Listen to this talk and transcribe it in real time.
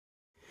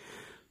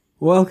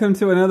Welcome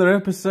to another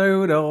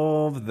episode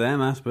of Them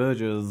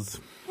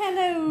Aspergers.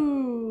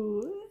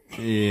 Hello.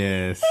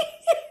 Yes.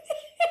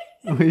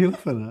 What are you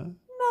laughing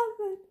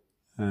Nothing.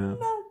 at?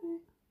 Nothing.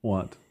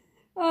 What?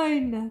 Oh,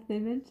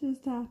 nothing. I'm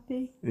just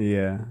happy.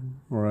 Yeah,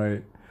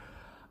 right.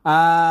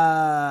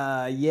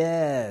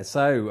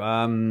 So,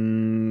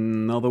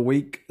 another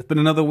week. It's been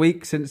another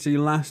week since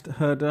you last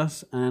heard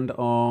us and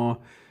our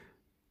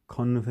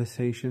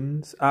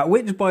conversations.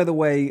 Which, by the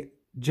way,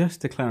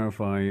 just to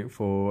clarify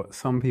for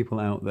some people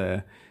out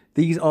there,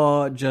 these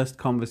are just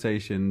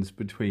conversations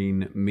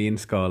between me and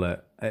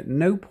Scarlett. At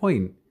no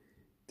point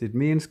did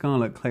me and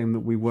Scarlett claim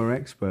that we were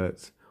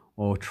experts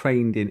or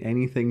trained in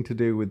anything to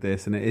do with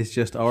this, and it is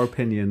just our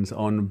opinions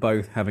on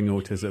both having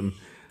autism.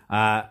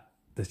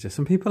 There's just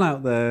some people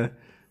out there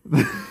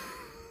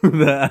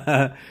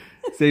that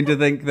seem to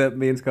think that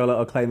me and Scarlett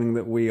are claiming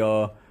that we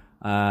are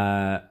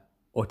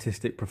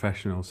autistic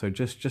professionals. So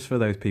just for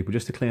those people,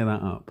 just to clear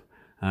that up,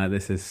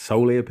 this is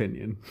solely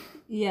opinion.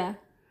 Yeah.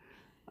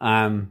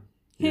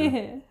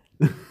 Yeah.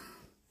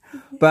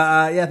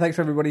 But thanks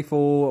for everybody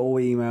for all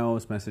the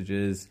emails,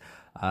 messages,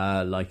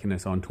 liking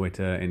us on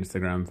Twitter,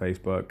 Instagram,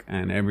 Facebook,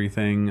 and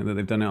everything that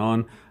they've done it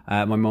on.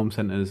 My mom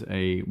sent us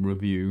a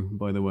review,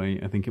 by the way.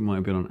 I think it might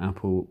have been on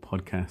Apple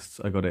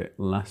Podcasts. I got it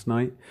last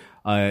night.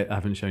 I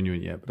haven't shown you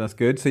it yet, but that's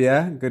good. So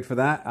yeah, good for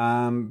that.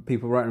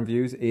 People writing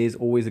reviews is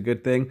always a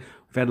good thing.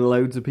 We've had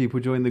loads of people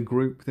join the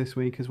group this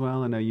week as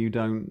well. I know you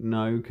don't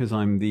know because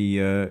I'm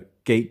the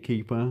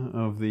gatekeeper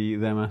of the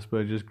Them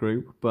Aspergers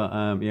group, but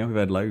yeah, we've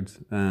had loads.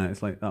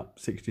 It's like up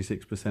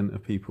 66%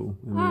 of people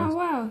in the last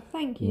wow,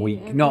 thank you, week.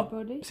 everybody. Not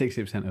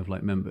 60% of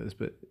like members,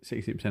 but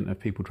 60% of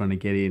people trying to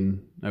get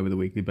in over the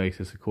weekly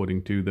basis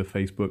according to the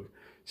Facebook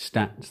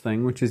stats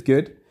thing, which is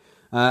good.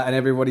 And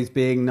everybody's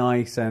being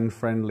nice and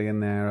friendly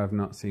in there. I've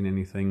not seen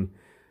anything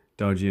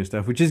dodgy and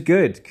stuff, which is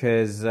good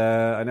because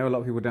I know a lot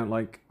of people don't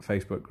like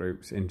Facebook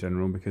groups in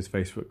general because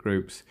Facebook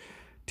groups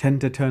tend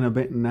to turn a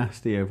bit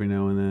nasty every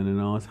now and then, and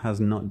ours has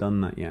not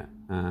done that yet.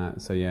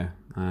 So yeah,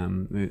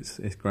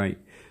 it's great.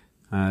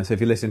 So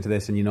if you listen to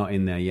this and you're not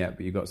in there yet,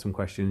 but you've got some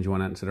questions you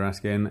want answered or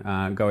asking,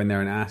 go in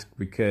there and ask,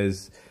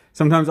 because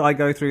sometimes I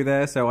go through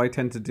there, so I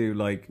tend to do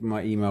like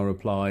my email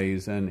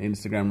replies and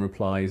Instagram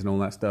replies and all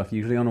that stuff,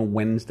 usually on a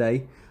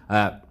Wednesday.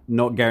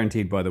 Not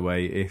guaranteed, by the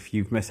way. If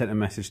you've sent a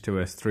message to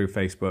us through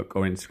Facebook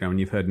or Instagram and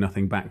you've heard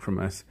nothing back from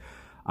us,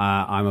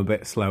 I'm a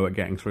bit slow at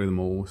getting through them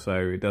all, so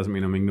it doesn't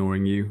mean I'm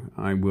ignoring you.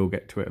 I will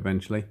get to it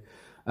eventually.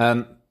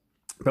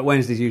 But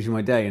Wednesday's usually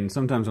my day, and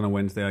sometimes on a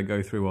Wednesday I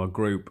go through our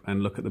group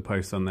and look at the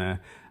posts on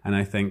there, and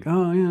I think,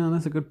 oh yeah,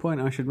 that's a good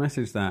point, I should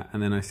message that.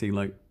 And then I see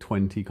like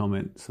 20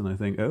 comments, and I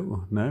think,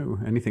 oh no,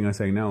 anything I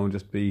say now will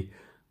just be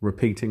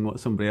repeating what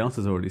somebody else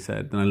has already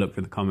said. Then I look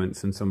for the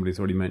comments, and somebody's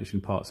already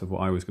mentioned parts of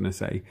what I was going to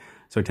say,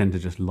 so I tend to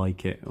just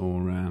like it, or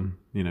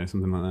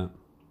something like that.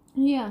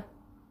 Yeah.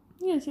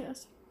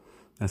 Yes.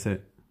 That's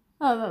it.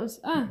 Oh, that was...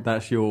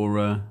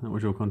 That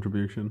was your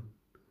contribution.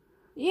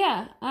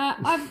 Yeah,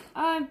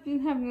 I've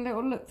been having a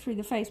little look through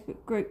the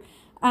Facebook group,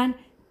 and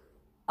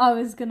I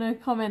was going to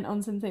comment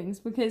on some things,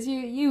 because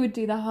you would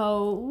do the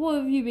whole, what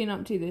have you been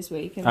up to this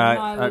week? And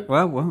I would...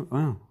 Wow.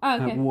 Oh,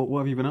 okay. What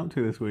have you been up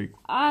to this week?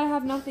 I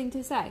have nothing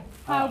to say.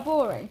 How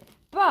boring.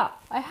 But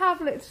I have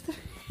looked through...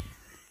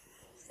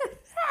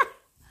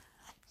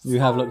 You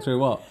have looked through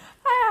what?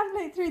 I have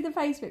looked through the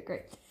Facebook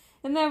group.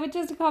 And there were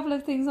just a couple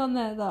of things on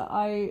there that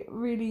I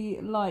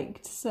really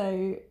liked,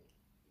 so...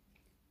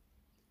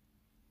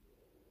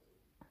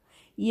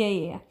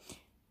 Yeah.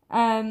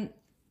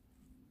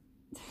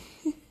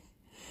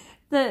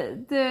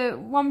 The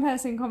one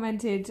person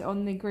commented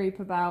on the group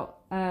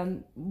about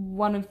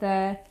one of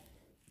their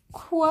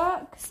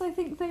quirks, I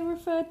think they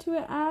referred to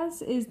it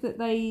as, is that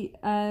they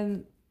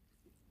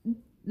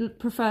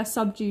prefer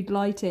subdued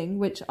lighting,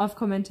 which I've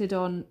commented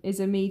on is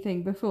a me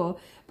thing before.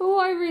 But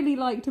what I really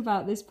liked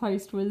about this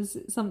post was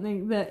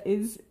something that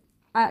is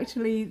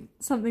actually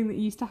something that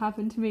used to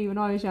happen to me when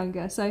I was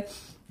younger. So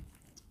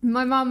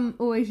my mum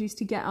always used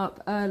to get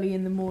up early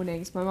in the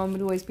mornings. My mum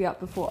would always be up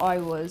before I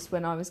was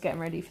when I was getting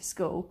ready for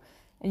school.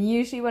 And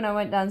usually when I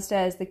went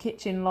downstairs, the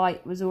kitchen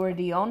light was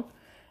already on.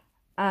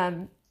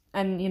 And,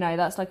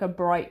 that's like a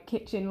bright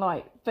kitchen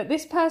light. But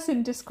this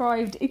person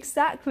described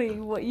exactly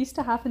what used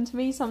to happen to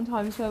me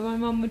sometimes, where my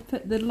mum would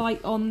put the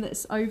light on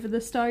that's over the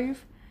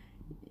stove.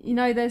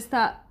 There's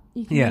that...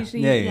 You can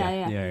usually,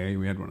 yeah,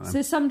 we had one of them.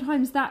 So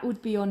sometimes that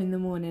would be on in the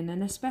morning,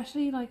 and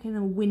especially like in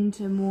a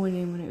winter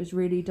morning when it was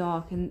really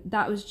dark, and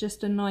that was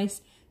just a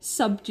nice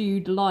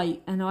subdued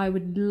light, and I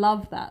would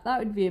love that. That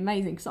would be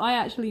amazing, because I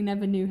actually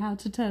never knew how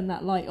to turn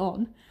that light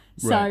on.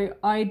 So right.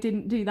 I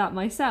didn't do that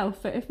myself.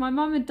 But if my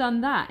mum had done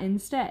that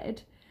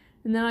instead,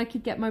 and then I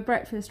could get my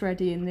breakfast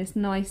ready in this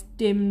nice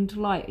dimmed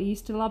light, I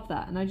used to love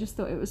that. And I just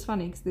thought it was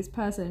funny because this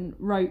person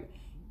wrote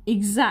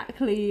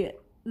exactly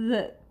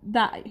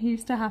that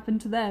used to happen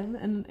to them,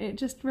 and it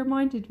just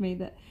reminded me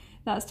that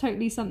that's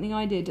totally something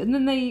I did. And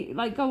then they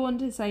go on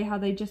to say how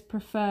they just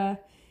prefer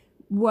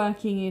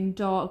working in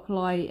dark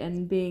light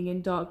and being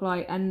in dark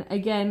light. And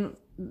again,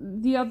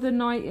 the other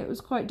night it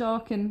was quite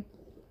dark, and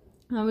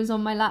I was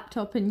on my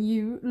laptop and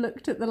you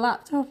looked at the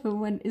laptop and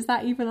went, is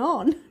that even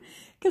on?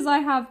 Because I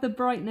have the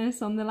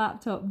brightness on the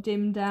laptop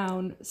dimmed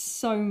down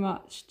so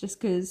much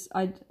just because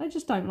I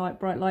just don't like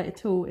bright light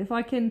at all. If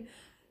I can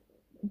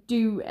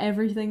do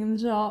everything in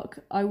the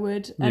dark, I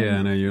would. And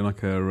yeah, no, you're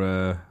like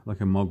a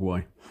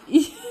mogwai.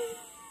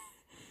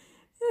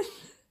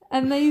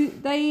 And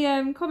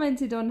they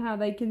commented on how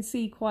they can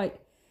see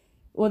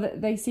or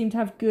that they seem to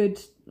have good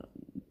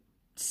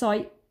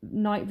sight,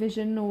 night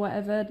vision or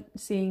whatever,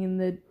 seeing in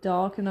the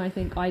dark, and I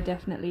think I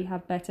definitely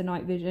have better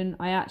night vision.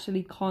 I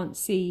actually can't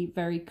see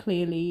very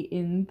clearly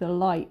in the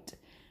light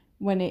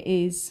when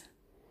it's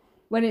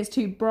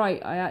too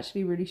bright. I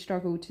actually really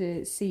struggle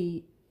to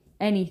see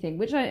anything,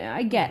 which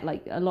I get,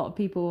 like a lot of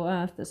people,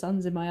 if the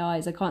sun's in my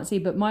eyes I can't see,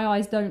 but my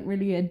eyes don't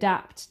really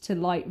adapt to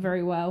light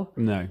very well.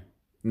 No,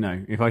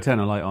 if I turn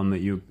a light on that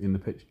you're in the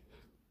pitch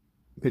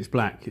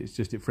black, it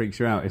freaks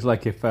you out. It's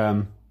like if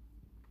in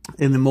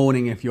the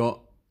morning, if you're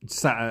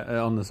sat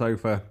on the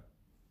sofa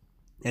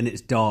and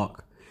it's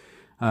dark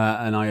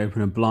and I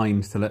open a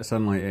blind to let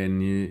sunlight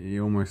in,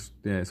 you almost,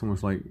 it's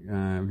almost like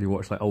if you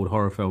watch like old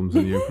horror films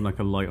and you open like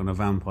a light on a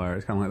vampire,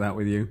 it's kind of like that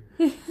with you.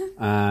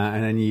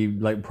 And then you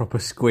like proper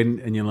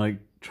squint and you're like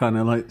trying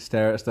to like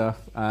stare at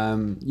stuff.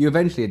 You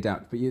eventually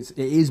adapt, but it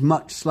is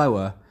much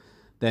slower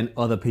than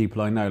other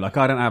people I know. Like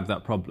I don't have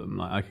that problem.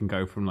 Like I can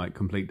go from like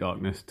complete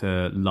darkness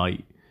to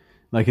light.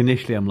 Like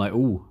initially I'm like,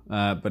 ooh,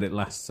 but it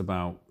lasts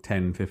about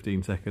 10,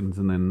 15 seconds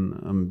and then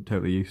I'm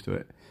totally used to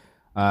it.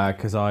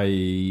 Because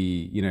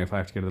if I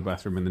have to go to the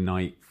bathroom in the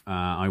night,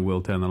 I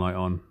will turn the light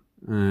on.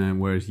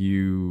 Whereas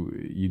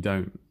you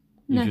don't.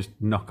 You just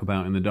knock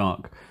about in the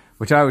dark,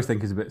 which I always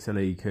think is a bit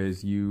silly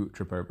because you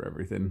trip over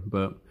everything.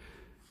 But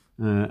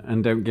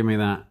and don't give me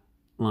that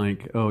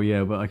like, oh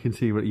yeah, but I can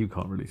see what you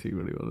can't really see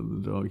really well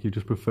in the dark. You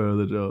just prefer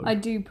the dark. I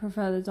do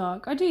prefer the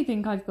dark. I do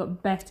think I've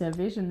got better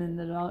vision in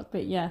the dark,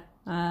 but yeah.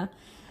 I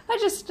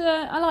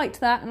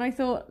liked that, and I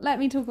thought, let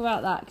me talk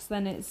about that, because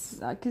then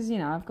because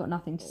I've got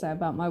nothing to say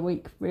about my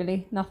week,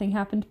 really. Nothing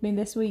happened to me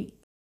this week.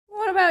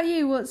 What about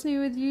you? What's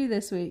new with you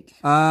this week?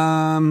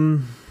 Yeah,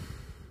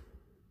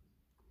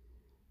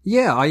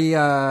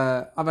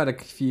 I've had a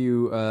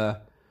few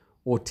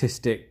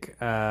autistic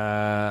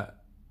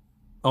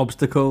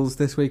obstacles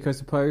this week, I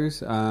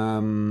suppose.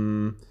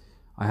 I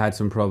had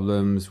some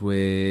problems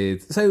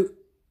with... So,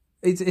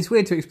 it's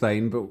weird to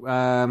explain,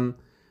 but...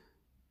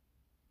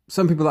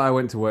 some people that I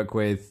work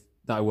with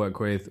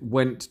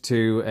went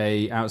to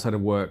a outside of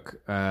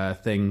work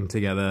thing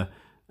together,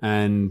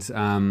 and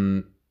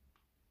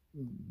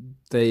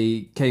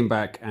they came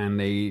back and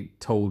they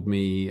told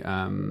me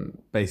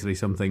basically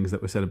some things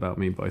that were said about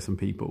me by some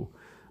people.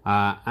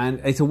 And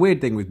it's a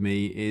weird thing with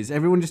me is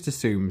everyone just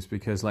assumes,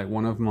 because like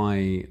one of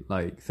my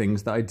like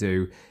things that I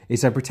do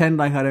is I pretend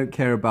like I don't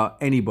care about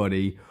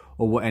anybody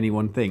or what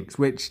anyone thinks,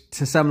 which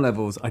to some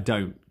levels I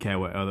don't care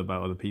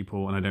about other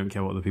people, and I don't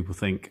care what other people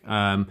think.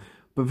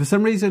 But for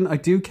some reason I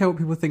do care what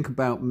people think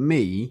about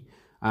me,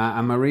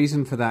 and my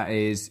reason for that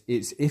is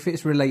if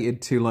it's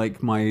related to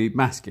like my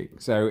masking.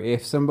 So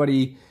if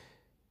somebody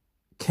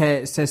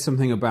says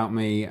something about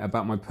me,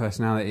 about my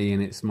personality,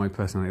 and it's my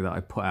personality that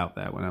I put out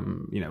there when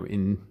I'm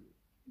in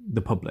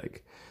the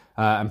public,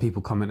 and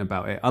people comment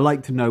about it, I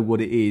like to know what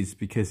it is,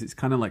 because it's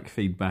kind of like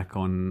feedback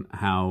on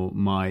how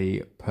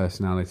my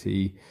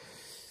personality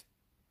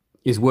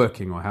is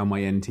working or how my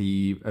NT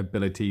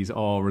abilities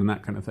are and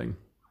that kind of thing.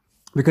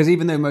 Because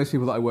even though most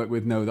people that I work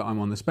with know that I'm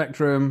on the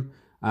spectrum,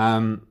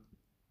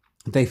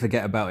 they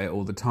forget about it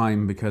all the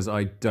time because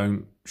I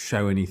don't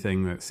show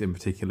anything that's in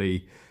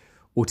particularly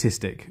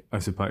autistic, I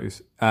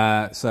suppose.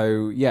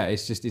 So yeah,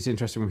 it's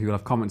interesting when people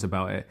have comments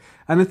about it.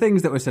 And the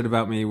things that were said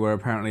about me were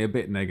apparently a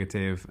bit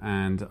negative,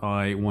 and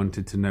I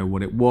wanted to know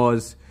what it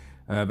was.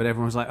 But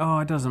everyone was like, oh,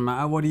 it doesn't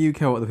matter. What do you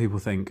care what the people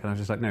think? And I was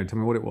just like, no, tell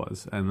me what it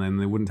was. And then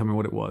they wouldn't tell me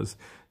what it was.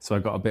 So I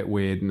got a bit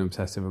weird and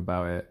obsessive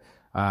about it.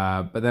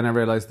 But then I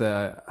realised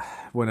that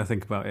when I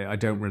think about it, I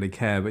don't really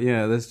care. But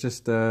yeah, there was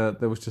just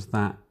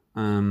that.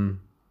 And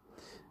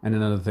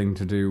another thing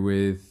to do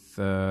with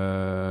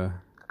like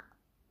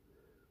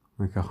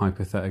a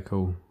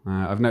hypothetical.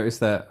 I've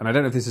noticed that, and I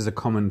don't know if this is a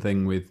common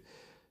thing with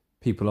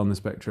people on the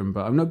spectrum,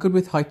 but I'm not good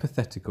with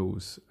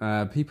hypotheticals.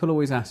 People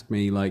always ask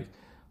me like,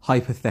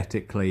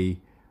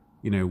 hypothetically,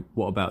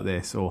 what about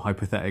this? Or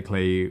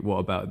hypothetically, what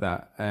about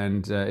that?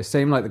 And it's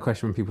same like the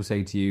question when people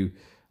say to you,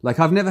 like,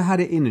 I've never had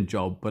it in a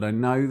job, but I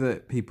know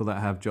that people that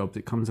have jobs,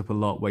 it comes up a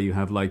lot where you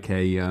have like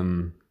a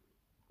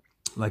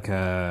what's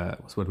the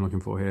word I'm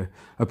looking for here?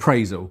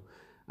 Appraisal.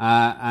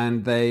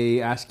 And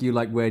they ask you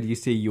like, where do you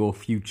see your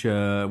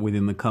future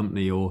within the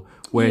company, or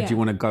where do you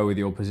want to go with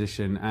your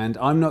position? And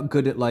I'm not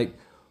good at like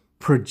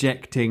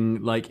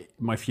projecting like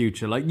my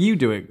future. Like you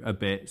do it a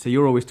bit. So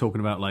you're always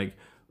talking about like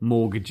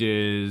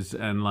mortgages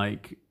and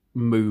like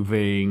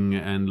moving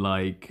and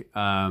like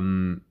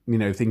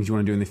things you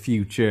want to do in the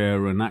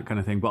future and that kind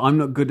of thing, but I'm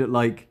not good at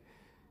like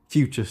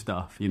future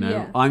stuff.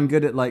 I'm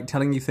good at like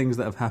telling you things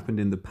that have happened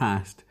in the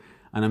past,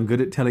 and I'm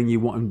good at telling you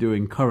what I'm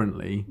doing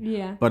currently,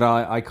 but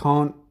I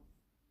can't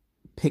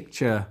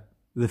picture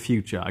the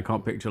future. I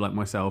can't picture like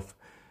myself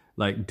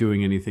like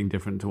doing anything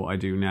different to what I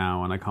do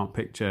now, and I can't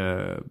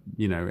picture,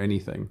 you know,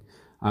 anything.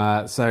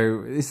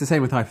 So it's the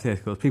same with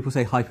hypotheticals. People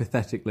say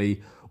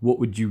hypothetically, what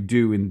would you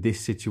do in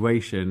this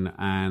situation?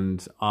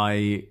 And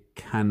I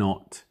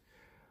cannot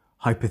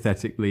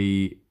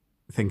hypothetically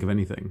think of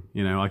anything.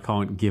 You know, I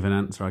can't give an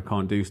answer. I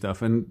can't do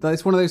stuff. And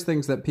that's one of those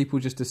things that people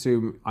just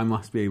assume I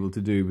must be able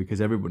to do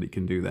because everybody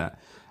can do that.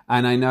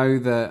 And I know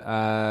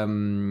that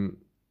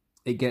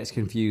it gets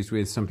confused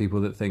with some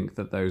people that think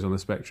that those on the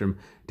spectrum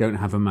don't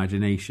have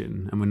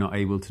imagination and we're not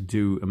able to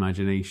do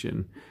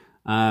imagination.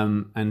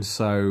 And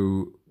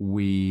so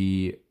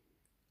we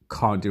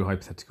can't do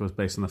hypotheticals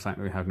based on the fact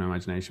that we have no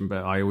imagination.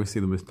 But I always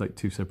see them as like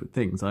two separate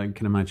things. I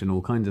can imagine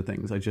all kinds of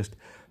things. I just,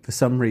 for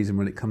some reason,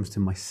 when it comes to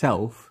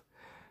myself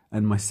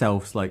and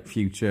myself's like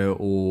future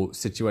or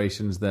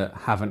situations that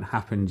haven't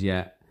happened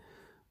yet,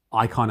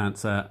 I can't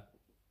answer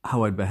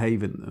how I'd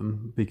behave in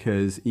them,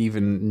 because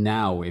even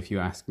now, if you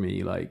ask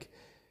me like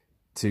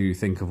to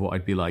think of what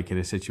I'd be like in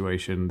a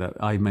situation that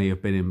I may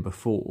have been in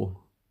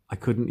before, I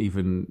couldn't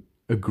even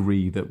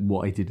agree that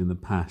what I did in the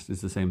past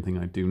is the same thing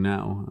I do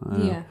now.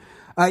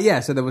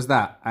 So there was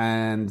that.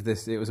 And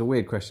it was a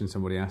weird question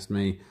somebody asked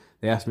me.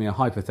 They asked me a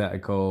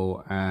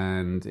hypothetical,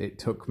 and it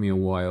took me a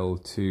while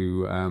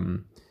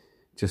to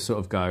just sort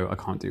of go, I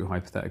can't do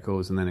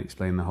hypotheticals, and then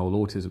explain the whole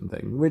autism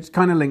thing, which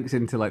kind of links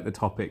into like the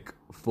topic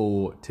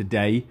for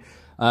today.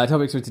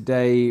 Topics for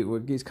today,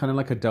 it's kind of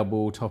like a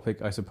double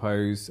topic, I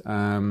suppose.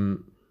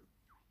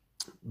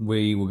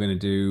 We were going to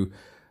do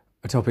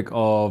a topic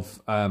of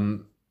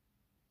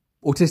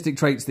autistic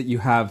traits that you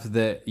have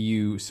that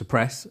you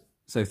suppress.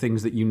 So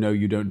things that you know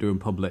you don't do in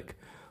public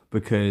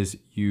because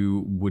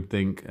you would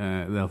think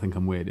they'll think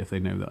I'm weird if they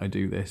know that I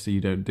do this, so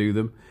you don't do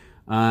them.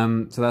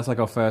 So that's like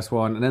our first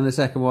one. And then the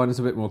second one is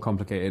a bit more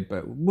complicated,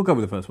 but we'll go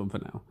with the first one for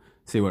now,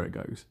 see where it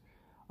goes.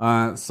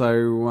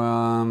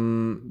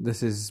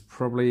 This is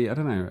probably, I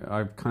don't know,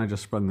 I've kind of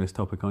just sprung this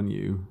topic on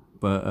you,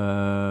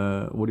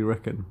 but what do you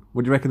reckon?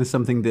 What do you reckon is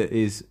something that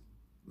is,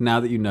 now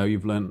that you know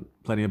you've learned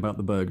plenty about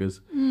the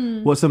burgers,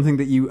 what's something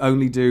that you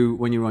only do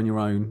when you're on your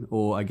own,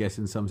 or I guess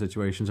in some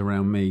situations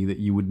around me, that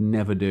you would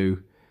never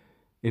do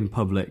in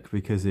public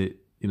because it,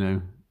 you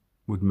know,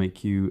 would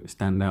make you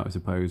stand out, I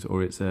suppose,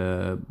 or it's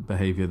a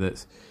behaviour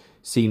that's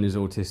seen as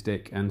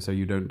autistic and so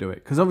you don't do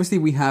it? Because obviously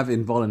we have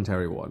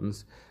involuntary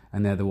ones,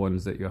 and they're the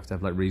ones that you have to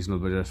have like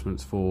reasonable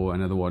adjustments for,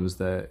 and are the ones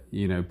that,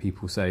 you know,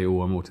 people say,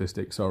 oh, I'm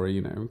autistic, sorry,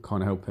 you know,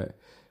 can't help it,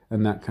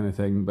 and that kind of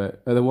thing.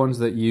 But are the ones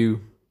that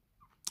you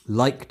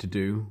like to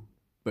do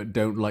but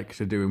don't like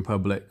to do in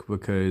public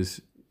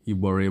because you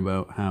worry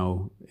about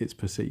how it's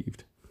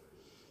perceived?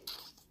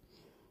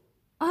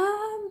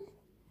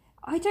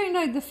 I don't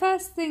know. The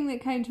first thing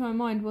that came to my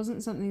mind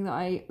wasn't something that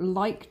I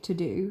like to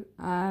do,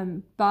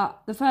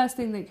 but the first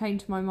thing that came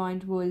to my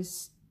mind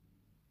was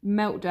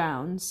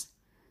meltdowns.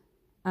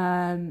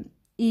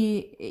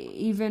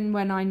 Even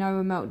when I know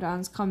a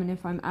meltdown's coming,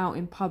 if I'm out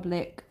in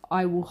public,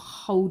 I will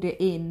hold it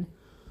in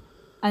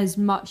as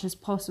much as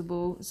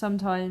possible.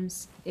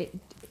 Sometimes I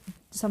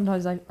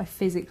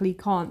physically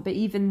can't, but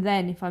even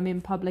then, if I'm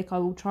in public, I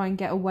will try and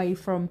get away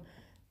from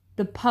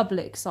the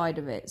public side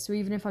of it. So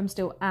even if I'm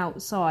still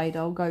outside,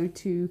 I'll go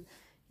to,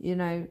 you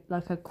know,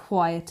 like a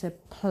quieter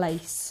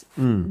place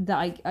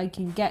that I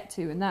can get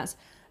to. And that's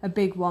a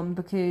big one,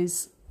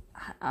 because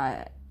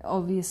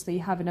obviously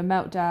having a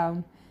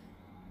meltdown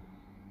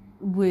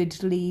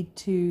would lead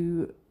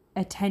to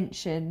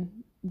attention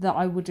that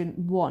I wouldn't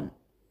want.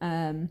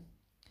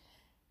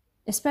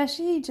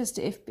 Especially just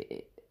if,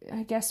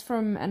 I guess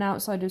from an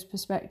outsider's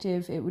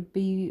perspective, it would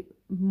be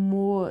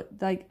more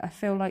like, I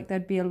feel like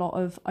there'd be a lot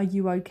of, are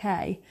you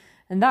okay?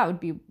 And that would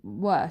be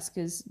worse,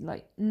 because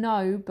like,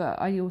 no,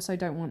 but I also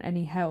don't want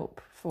any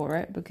help for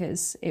it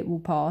because it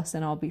will pass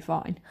and I'll be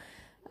fine.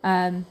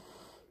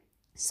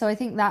 So I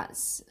think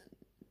that's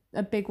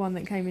a big one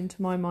that came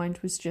into my mind,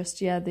 was just,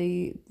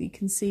 the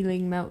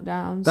concealing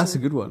meltdowns. That's a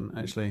good one,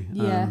 actually.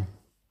 Yeah.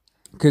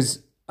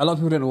 Because a lot of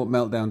people don't know what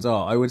meltdowns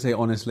are. I would say,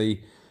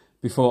 honestly,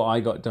 before I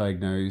got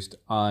diagnosed,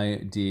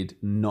 I did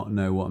not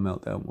know what a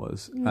meltdown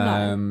was.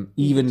 No,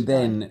 even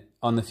then,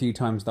 on the few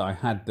times that I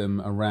had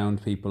them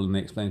around people and they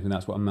explained to me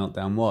that's what a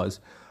meltdown was,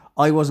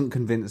 I wasn't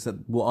convinced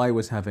that what I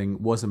was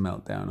having was a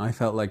meltdown. I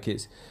felt like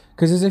it's...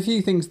 Because there's a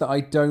few things that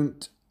I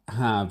don't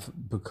have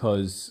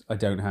because I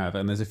don't have,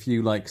 and there's a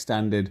few like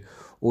standard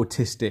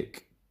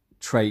autistic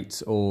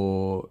traits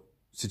or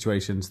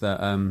situations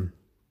that...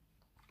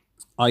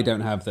 I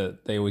don't have,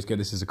 that they always go,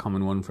 this is a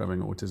common one for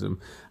having autism.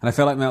 And I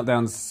feel like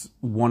meltdown's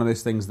one of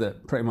those things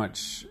that pretty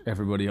much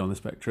everybody on the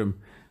spectrum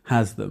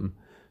has them.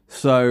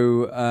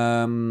 So,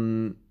 I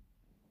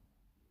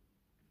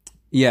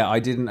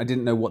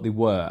didn't know what they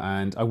were.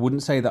 And I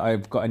wouldn't say that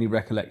I've got any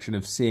recollection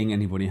of seeing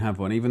anybody have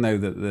one, even though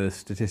that the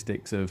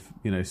statistics of,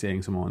 you know,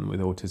 seeing someone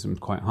with autism is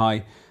quite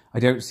high. I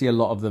don't see a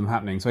lot of them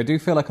happening. So I do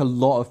feel like a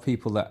lot of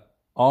people that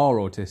are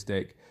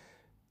autistic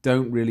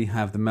don't really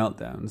have the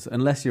meltdowns,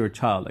 unless you're a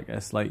child, I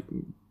guess. Like,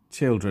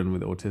 children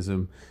with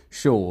autism,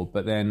 sure,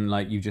 but then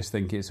like you just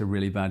think it's a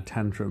really bad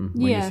tantrum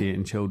when you see it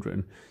in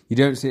children. You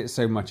don't see it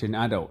so much in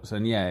adults,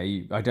 and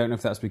I don't know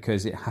if that's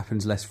because it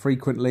happens less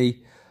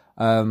frequently.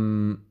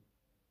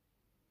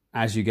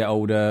 As you get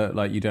older,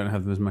 like you don't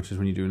have them as much as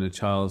when you're doing a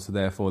child, so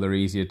therefore they're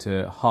easier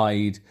to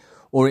hide.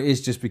 Or it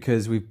is just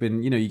because we've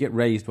been, you get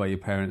raised by your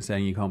parents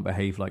saying you can't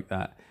behave like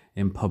that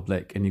in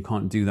public and you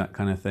can't do that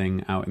kind of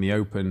thing out in the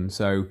open.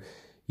 So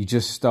you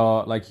just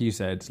start, like you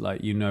said,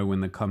 like when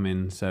they're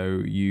coming,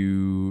 so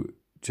you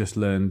just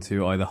learn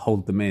to either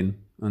hold them in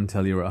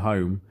until you're at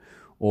home,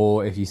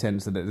 or if you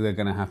sense that they're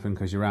going to happen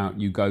because you're out,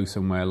 you go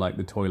somewhere like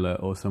the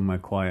toilet or somewhere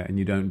quiet and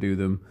you don't do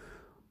them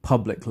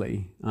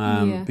publicly,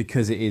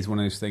 because it is one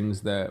of those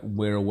things that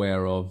we're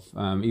aware of,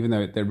 even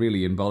though they're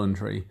really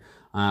involuntary,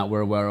 we're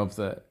aware of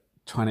that.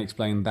 Trying to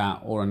explain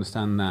that or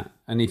understand that,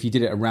 and if you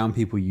did it around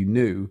people you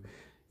knew,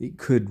 it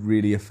could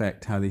really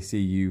affect how they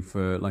see you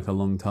for like a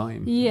long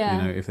time.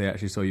 If they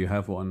actually saw you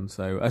have one.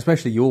 So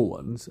especially your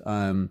ones,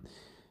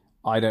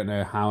 I don't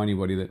know how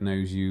anybody that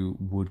knows you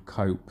would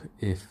cope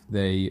if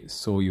they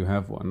saw you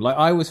have one. Like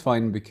I was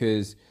fine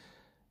because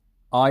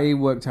I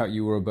worked out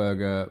you were a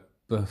burger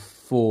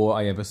before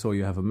I ever saw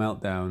you have a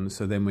meltdown.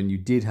 So then when you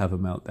did have a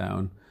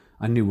meltdown,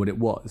 I knew what it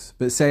was.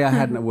 But say I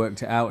hadn't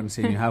worked it out and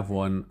seen you have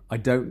one,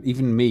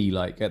 even me,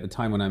 like at the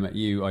time when I met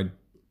you, I'd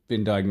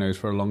been diagnosed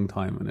for a long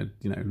time and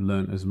had,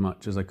 learned as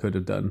much as I could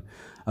have done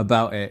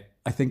about it.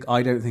 I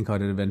don't think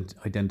I'd have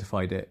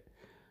identified it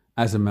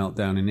as a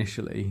meltdown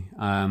initially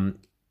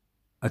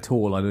at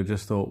all. I'd have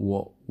just thought,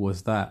 what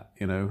was that?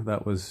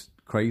 That was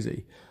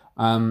crazy.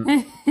 But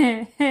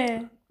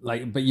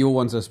your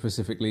ones are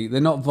specifically, they're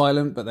not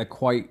violent, but they're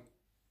quite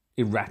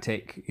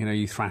erratic.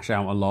 You thrash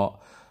out a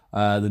lot.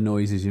 The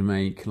noises you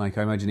make, like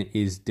I imagine it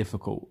is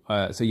difficult.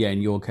 So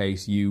in your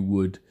case, you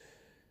would,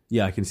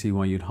 I can see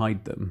why you'd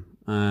hide them.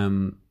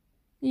 Because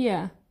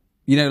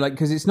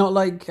it's not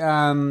like,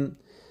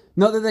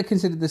 not that they're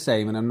considered the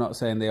same, and I'm not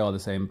saying they are the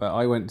same, but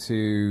I went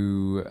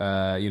to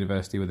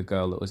university with a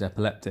girl that was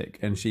epileptic,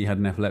 and she had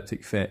an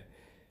epileptic fit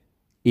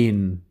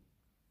in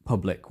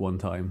public one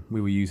time. We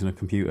were using a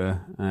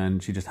computer,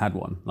 and she just had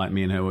one. Like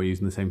me and her were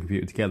using the same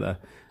computer together,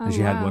 and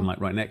she had one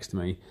like right next to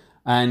me,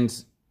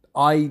 and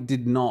I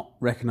did not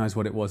recognize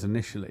what it was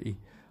initially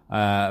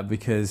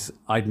because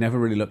I'd never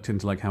really looked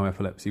into like how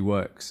epilepsy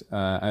works.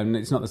 And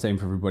it's not the same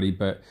for everybody,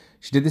 but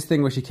she did this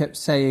thing where she kept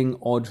saying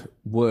odd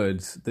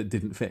words that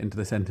didn't fit into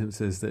the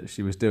sentences that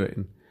she was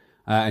doing.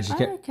 And she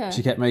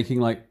kept making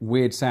like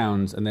weird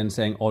sounds and then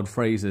saying odd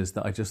phrases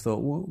that I just thought,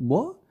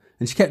 what?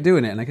 And she kept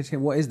doing it. And I kept,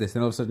 what is this?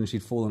 And all of a sudden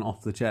she'd fallen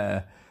off the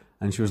chair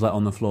and she was like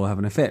on the floor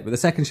having a fit. But the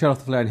second she got off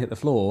the floor and hit the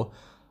floor,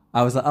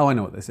 I was like, oh, I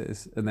know what this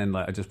is. And then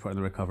like I just put her in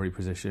the recovery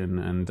position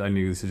and I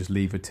knew to just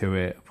leave her to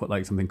it, put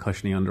like something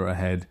cushiony under her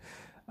head,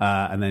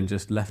 and then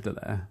just left her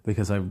there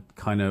because I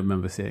kind of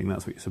remember seeing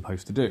that's what you're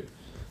supposed to do.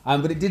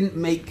 But it didn't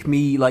make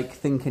me like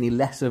think any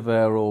less of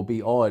her or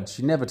be odd.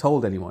 She never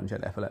told anyone she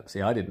had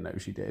epilepsy. I didn't know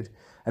she did.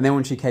 And then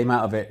when she came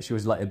out of it, she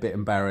was like a bit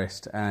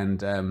embarrassed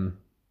and,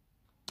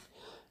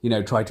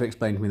 tried to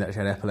explain to me that she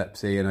had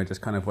epilepsy. And I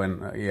just kind of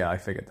went, I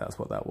figured that's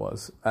what that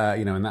was,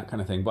 and that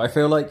kind of thing. But I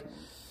feel like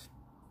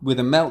with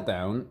a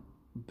meltdown,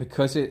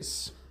 because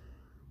it's,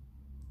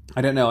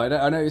 I don't know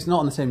it's not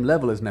on the same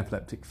level as an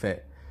epileptic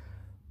fit,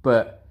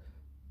 but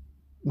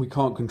we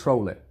can't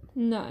control it.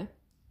 No.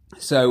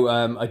 So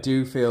I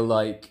do feel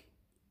like,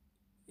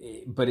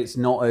 but it's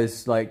not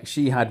as like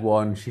she had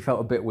one. She felt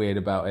a bit weird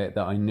about it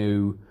that I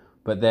knew,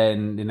 but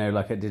then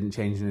like it didn't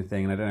change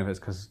anything. And I don't know if it's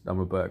because I'm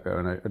a burger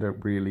and I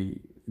don't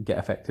really get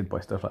affected by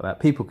stuff like that.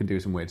 People can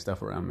do some weird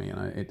stuff around me,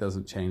 and it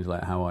doesn't change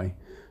like how I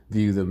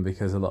view them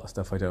because a lot of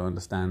stuff I don't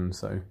understand.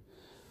 So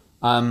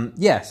but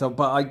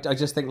I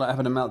just think like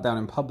having a meltdown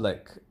in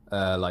public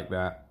like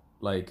that,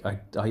 like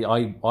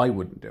I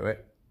wouldn't do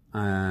it.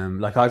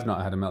 Like I've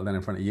not had a meltdown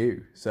in front of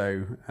you,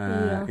 so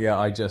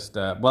I just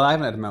I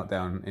haven't had a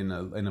meltdown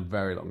in a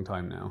very long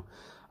time now.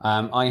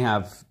 I'm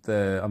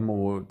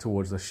more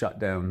towards the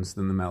shutdowns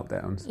than the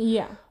meltdowns.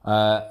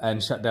 And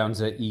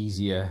shutdowns are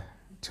easier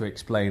to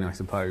explain, I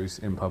suppose,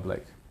 in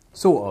public,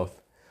 sort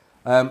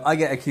of. I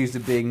get accused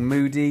of being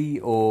moody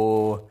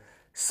or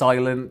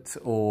silent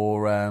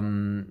or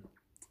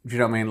do you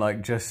know what I mean?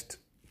 Like just,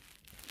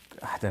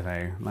 I don't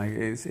know. Like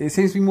it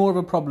seems to be more of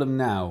a problem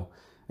now.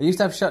 I used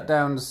to have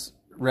shutdowns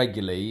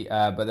regularly,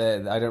 but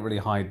I don't really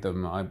hide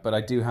them. But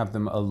I do have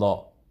them a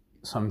lot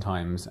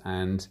sometimes,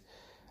 and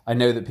I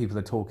know that people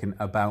are talking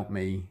about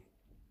me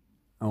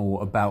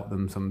or about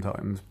them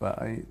sometimes, but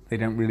they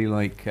don't really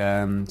like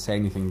say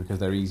anything because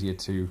they're easier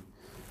to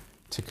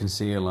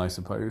conceal, I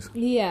suppose.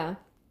 Yeah.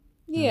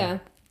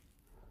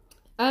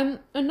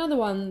 Another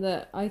one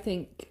that I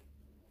think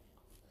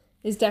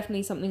is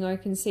definitely something I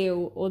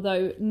conceal,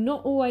 although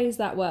not always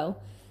that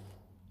well,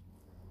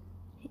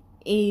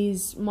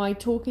 is my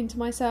talking to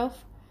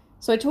myself.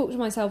 So I talk to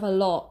myself a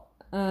lot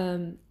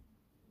when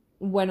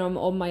I'm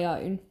on my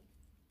own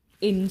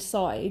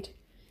inside.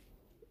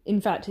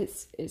 In fact,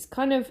 it's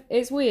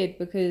weird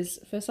because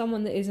for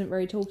someone that isn't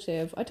very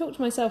talkative, I talk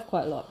to myself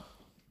quite a lot.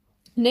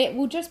 And it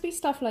will just be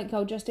stuff like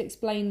I'll just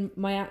explain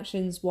my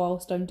actions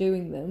whilst I'm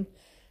doing them.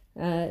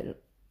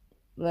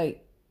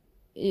 Like,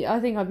 I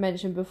think I've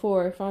mentioned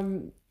before, if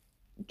I'm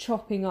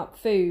chopping up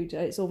food,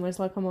 it's almost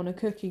like I'm on a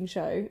cooking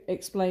show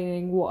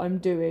explaining what I'm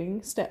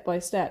doing step by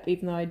step,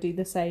 even though I do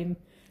the same,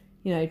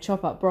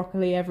 chop up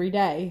broccoli every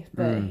day.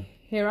 But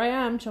here I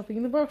am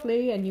chopping the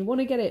broccoli and you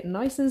want to get it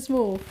nice and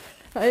small.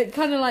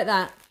 Kind of like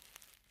that.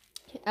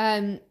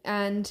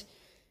 And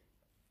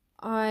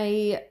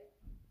I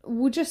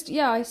will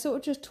I sort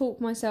of just talk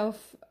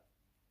myself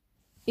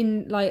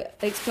in, like,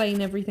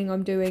 explain everything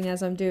I'm doing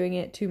as I'm doing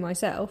it to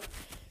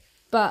myself.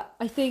 But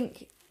I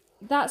think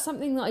that's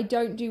something that I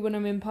don't do when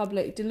I'm in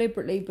public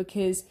deliberately,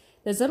 because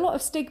there's a lot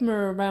of stigma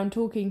around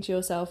talking to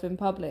yourself in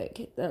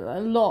public. A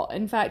lot.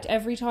 In fact,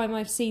 every time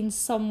I've seen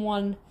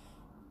someone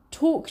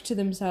talk to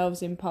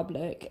themselves in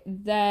public,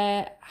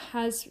 they're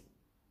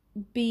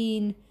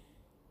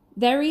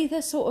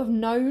either sort of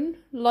known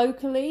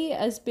locally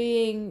as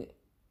being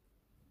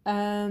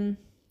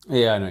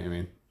yeah, I know what you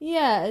mean.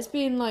 Yeah, as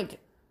being, like,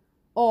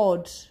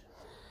 odd.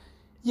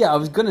 Yeah, I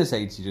was going to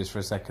say to you just for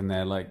a second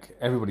there, like,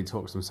 everybody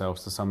talks to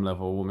themselves to some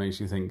level. What makes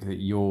you think that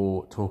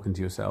you're talking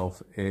to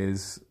yourself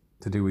is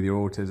to do with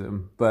your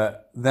autism?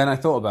 But then I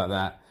thought about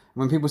that.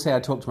 When people say I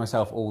talk to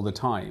myself all the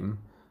time,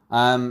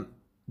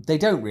 they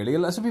don't really.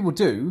 Lots of people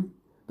do,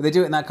 but they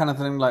do it in that kind of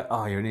thing, like,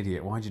 oh, you're an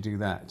idiot, why'd you do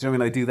that? Do you know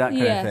what I mean? Like, do that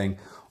kind of thing.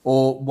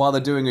 Or while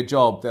they're doing a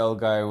job, they'll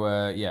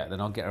go,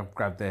 then I'll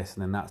grab this,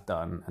 and then that's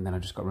done, and then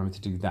I've just got to remember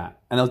to do that.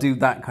 And they'll do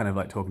that kind of,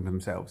 like, talking to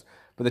themselves.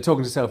 But the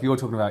talking to self you're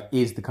talking about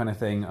is the kind of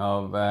thing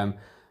of,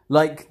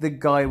 like the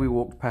guy we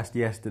walked past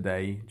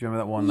yesterday. Do you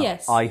remember that one?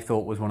 Yes. That I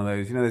thought was one of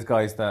those, those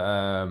guys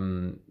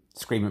that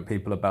scream at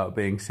people about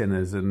being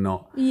sinners and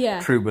not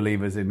true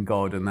believers in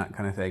God and that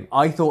kind of thing.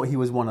 I thought he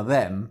was one of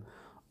them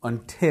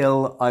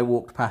until I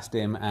walked past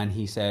him and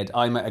he said,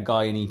 I met a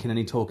guy and he can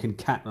only talk in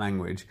cat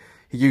language.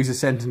 He uses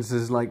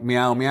sentences like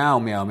meow, meow,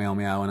 meow, meow,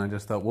 meow. And I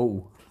just thought,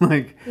 whoa,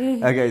 like,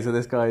 okay, so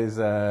this guy's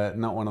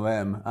not one of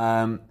them.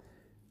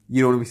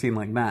 You don't want to be seen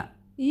like that.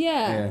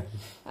 Yeah.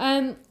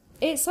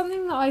 It's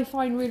something that I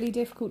find really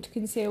difficult to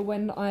conceal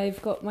when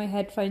I've got my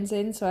headphones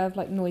in. So I have,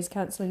 like, noise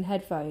cancelling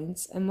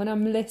headphones. And when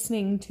I'm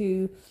listening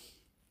to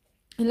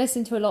a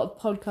lot of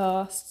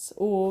podcasts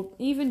or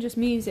even just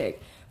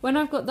music, when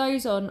I've got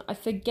those on, I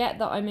forget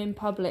that I'm in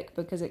public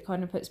because it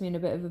kind of puts me in a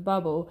bit of a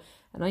bubble.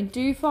 And I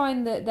do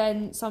find that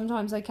then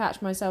sometimes I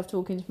catch myself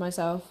talking to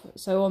myself.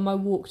 So on my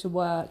walk to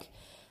work,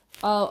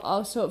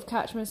 I'll sort of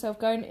catch myself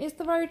going, is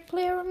the road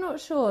clear? I'm not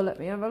sure. Let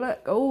me have a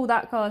look. Oh,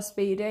 that car's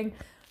speeding.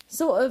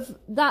 Sort of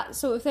that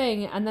sort of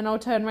thing. And then I'll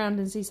turn around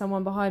and see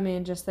someone behind me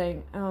and just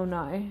think, oh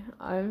no,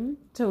 I'm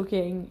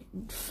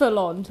full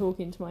on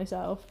talking to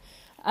myself.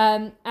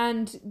 And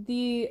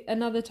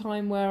another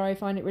time where I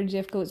find it really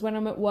difficult is when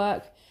I'm at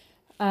work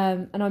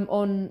and I'm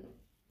on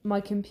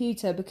my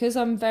computer, because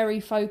I'm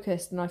very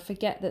focused and I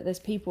forget that there's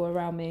people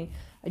around me.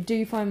 I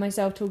do find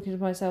myself talking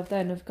to myself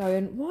then of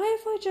going, why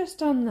have I just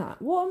done that?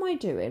 What am I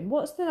doing?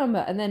 What's the number?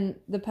 And then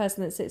the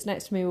person that sits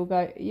next to me will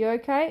go, you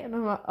okay? And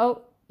I'm like,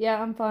 oh,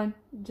 yeah, I'm fine.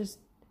 Just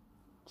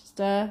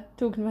talking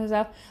to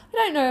myself. I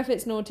don't know if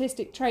it's an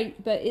autistic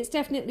trait, but it's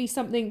definitely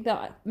something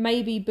that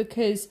maybe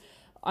because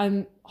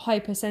I'm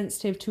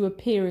hypersensitive to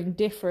appearing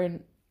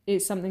different,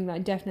 it's something that I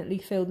definitely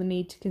feel the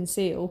need to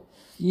conceal.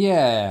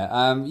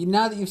 Yeah.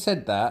 Now that you've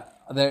said that,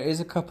 there is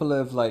a couple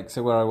of, like,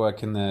 so where I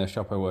work in the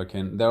shop I work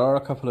in, there are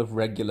a couple of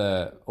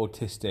regular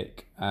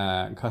autistic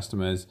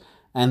customers,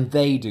 and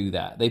they do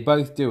that. They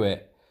both do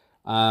it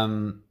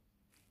in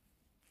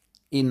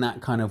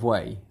that kind of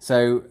way.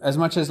 So as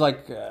much as,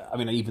 like,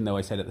 even though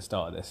I said at the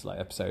start of this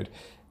episode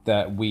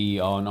that we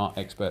are not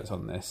experts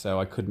on this, so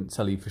I couldn't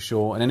tell you for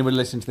sure. And anybody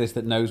listening to this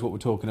that knows what we're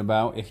talking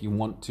about, if you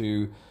want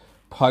to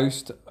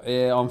post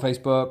on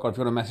Facebook, or if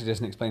you want to message us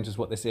and explain to us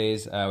what this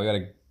is, we got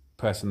a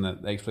person that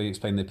actually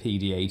explained the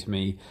PDA to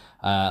me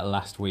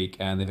last week,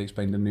 and they've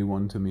explained a new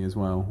one to me as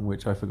well,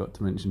 which I forgot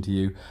to mention to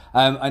you.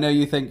 I know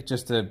you think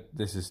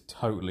this is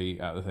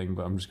totally out of the thing,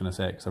 but I'm just going to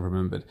say it because I've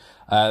remembered.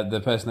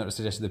 The person that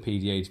suggested the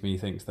PDA to me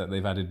thinks that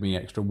they've added me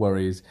extra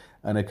worries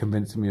and are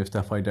convincing me of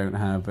stuff I don't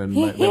have, and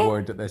like, they're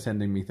worried that they're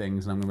sending me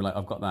things and I'm going to be like,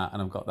 I've got that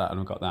and I've got that and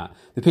I've got that.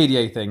 The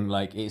PDA thing,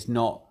 like, it's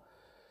not...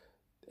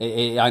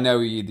 I know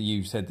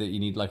you said that you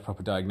need, like,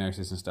 proper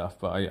diagnosis and stuff,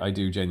 but I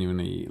do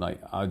genuinely,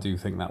 like, I do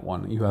think that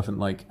one, you haven't,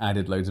 like,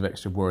 added loads of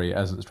extra worry. It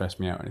hasn't stressed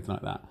me out or anything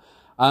like that.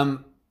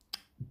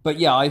 But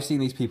yeah, I've seen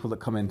these people that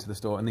come into the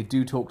store and they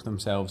do talk to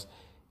themselves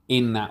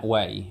in that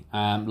way.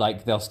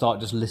 Like, they'll start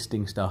just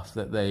listing stuff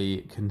that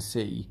they can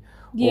see.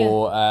 Yeah.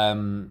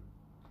 Or,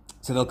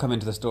 so they'll come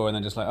into the store and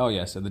they're just like, oh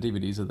yeah, so the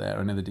DVDs are there.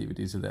 I know the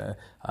DVDs are there.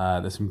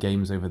 There's some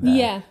games over there.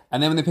 Yeah.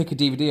 And then when they pick a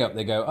DVD up,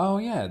 they go, oh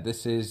yeah,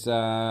 this is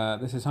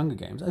Hunger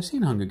Games. I've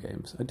seen Hunger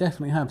Games. I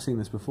definitely have seen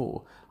this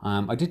before.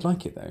 I did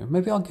like it though.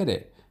 Maybe I'll get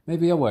it.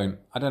 Maybe I won't.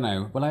 I don't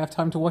know. Will I have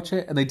time to watch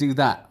it? And they do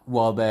that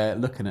while they're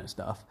looking at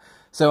stuff.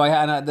 So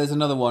there's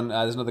another one.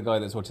 There's another guy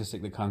that's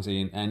autistic that comes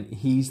in, and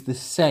he's the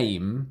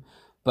same,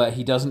 but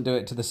he doesn't do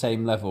it to the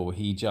same level.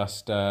 He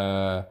just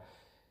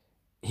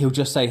he'll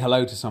just say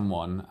hello to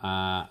someone,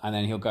 and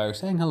then he'll go,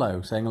 saying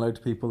hello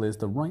to people is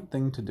the right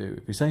thing to do.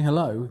 If you say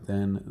hello,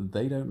 then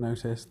they don't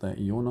notice that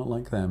you're not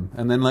like them.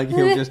 And then like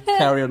he'll just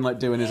carry on like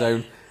doing his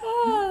own.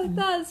 Oh,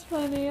 that's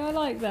funny. I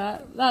like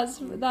that.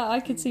 That I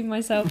could see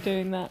myself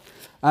doing that.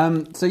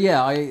 So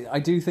yeah, I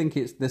do think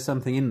there's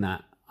something in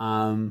that.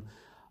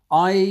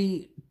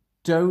 I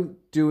don't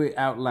do it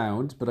out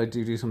loud, but I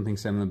do something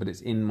similar, but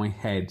it's in my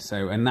head.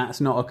 So, and that's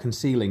not a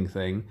concealing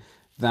thing.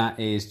 That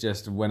is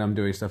just when I'm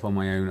doing stuff on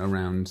my own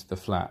around the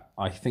flat.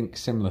 I think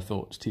similar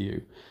thoughts to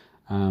you.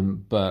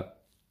 But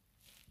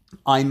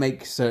I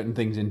make certain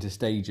things into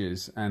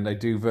stages, and I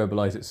do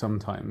verbalize it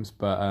sometimes.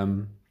 But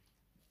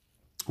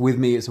with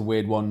me, it's a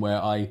weird one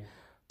where I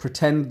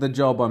pretend the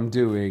job I'm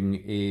doing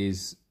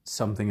is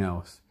something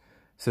else.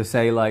 So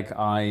say like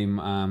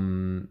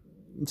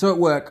so at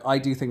work, I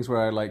do things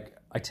where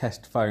I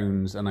test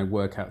phones and I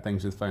work out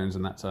things with phones,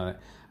 and that's it.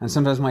 And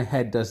sometimes my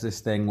head does this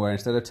thing where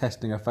instead of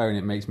testing a phone,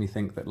 it makes me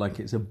think that like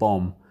it's a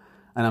bomb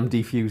and I'm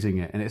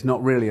defusing it. And it's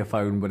not really a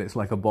phone, but it's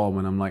like a bomb,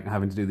 and I'm like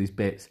having to do these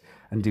bits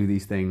and do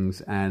these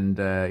things and,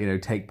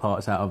 take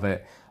parts out of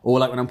it. Or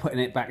like when I'm putting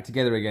it back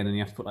together again and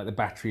you have to put like the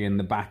battery and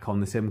the back on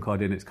the SIM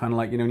card in, it's kind of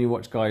like, when you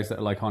watch guys that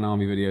are like on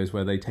army videos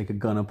where they take a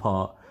gun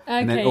apart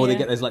and then, or they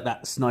get there's like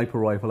that sniper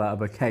rifle out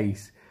of a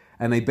case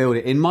and they build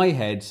it. In my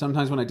head,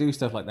 sometimes when I do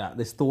stuff like that,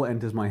 this thought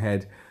enters my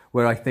head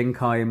where I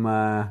think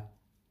I'm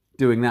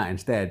doing that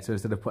instead. So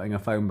instead of putting a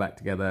phone back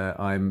together,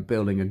 I'm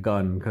building a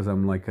gun because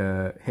I'm like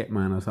a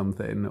hitman or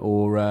something.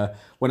 Or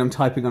when I'm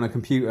typing on a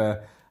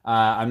computer,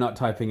 I'm not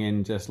typing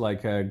in just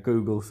like a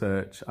Google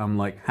search. I'm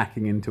like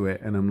hacking into it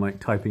and I'm like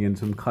typing in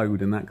some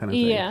code and that kind of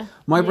thing. Yeah.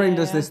 My brain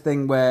does this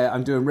thing where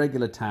I'm doing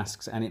regular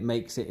tasks and it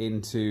makes it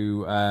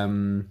into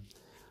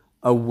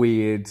a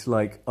weird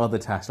like other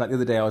task. Like the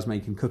other day I was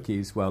making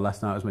cookies. Well,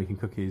 last night I was making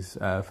cookies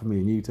for me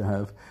and you to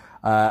have.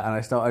 And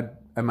I started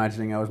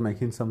imagining I was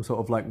making some sort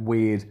of like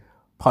weird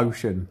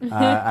potion.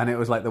 And it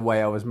was like the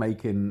way I was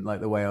making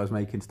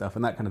stuff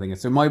and that kind of thing.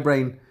 So my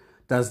brain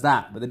does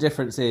that. But the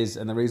difference is,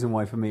 and the reason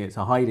why for me it's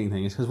a hiding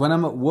thing, is because when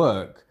I'm at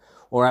work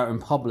or out in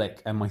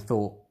public and my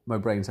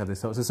brains have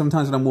this thought. So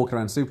sometimes when I'm walking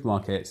around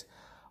supermarkets,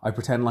 I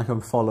pretend like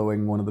I'm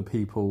following one of the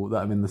people that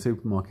I'm in the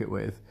supermarket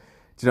with.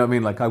 Do you know what I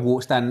mean? Like I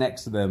stand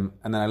next to them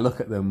and then I look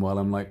at them while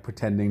I'm like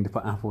pretending to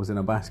put apples in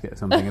a basket or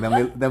something. And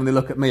then when they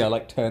look at me, I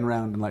like turn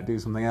around and like do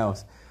something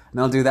else. And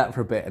I'll do that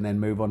for a bit and then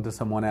move on to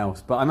someone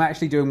else. But I'm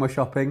actually doing my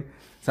shopping.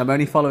 So I'm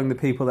only following the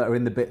people that are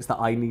in the bits that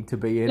I need to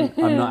be in.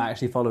 I'm not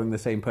actually following the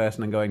same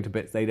person and going to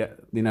bits they don't,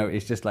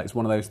 it's just like, it's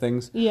one of those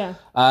things. Yeah.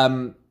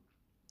 Same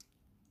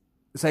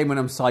when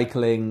I'm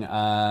cycling.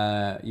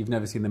 You've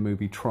never seen the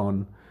movie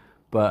Tron.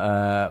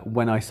 But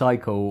when I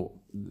cycle,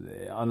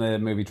 on the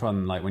movie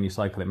Tron, like when you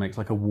cycle, it makes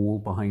like a wall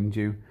behind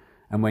you.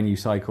 And when you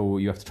cycle,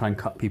 you have to try and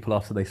cut people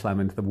off so they slam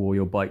into the wall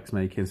your bike's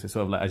making. So it's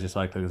sort of like as you're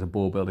cycling, there's a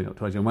wall building up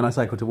towards you. And when I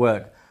cycle to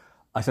work,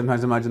 I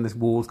sometimes imagine this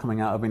wall's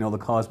coming out of me and all the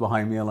cars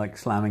behind me are like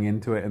slamming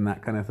into it and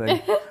that kind of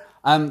thing.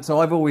 So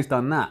I've always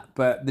done that.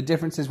 But the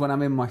difference is when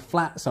I'm in my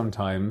flat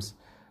sometimes,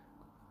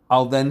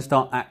 I'll then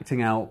start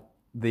acting out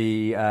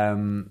the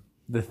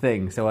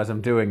thing. So as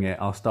I'm doing it,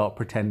 I'll start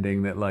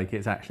pretending that like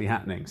it's actually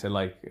happening. So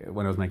like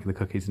when I was making the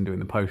cookies and doing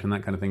the potion,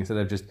 that kind of thing, instead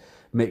of just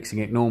mixing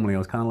it normally, I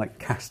was kind of like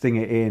casting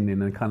it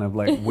in a kind of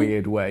like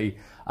weird way.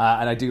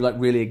 And I do like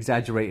really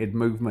exaggerated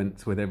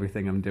movements with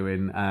everything I'm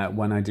doing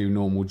when I do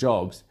normal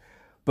jobs.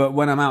 But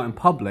when I'm out in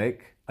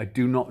public, I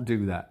do not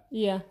do that.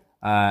 Yeah.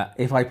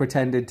 If I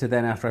pretended to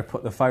then, after I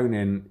put the phone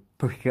in,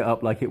 pick it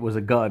up like it was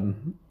a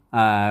gun,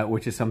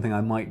 which is something I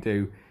might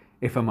do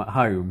if I'm at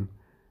home,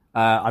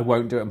 I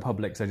won't do it in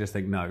public, so I just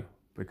think no,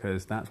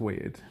 because that's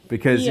weird.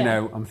 Because,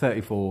 I'm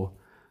 34.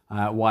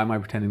 Why am I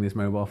pretending this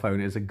mobile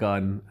phone is a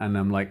gun and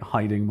I'm like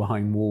hiding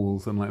behind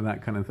walls and like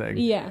that kind of thing?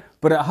 Yeah.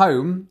 But at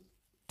home,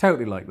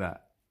 totally like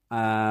that.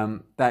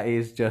 That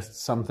is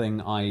just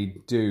something I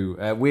do.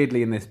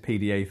 Weirdly, in this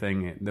PDA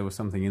thing, there was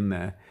something in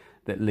there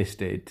that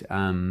listed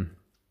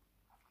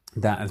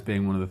that as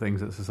being one of the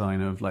things that's a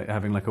sign of like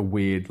having like a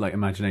weird like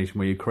imagination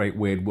where you create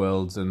weird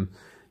worlds and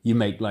you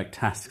make like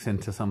tasks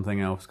into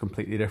something else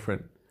completely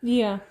different.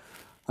 Yeah.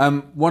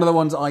 One of the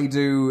ones I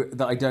do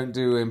that I don't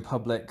do in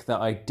public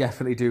that I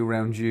definitely do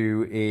around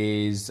you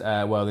is,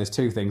 there's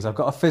two things. I've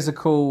got a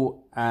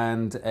physical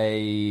and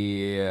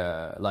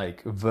a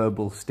like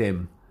verbal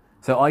stim.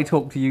 So I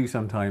talk to you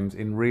sometimes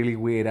in really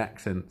weird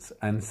accents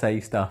and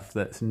say stuff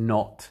that's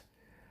not,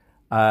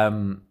 they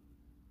don't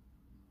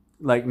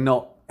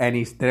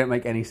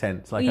make any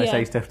sense. Like I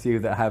say stuff to you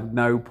that have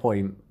no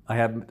point. I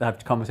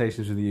have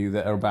conversations with you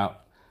that are about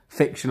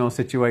fictional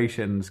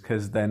situations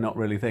because they're not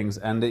really things.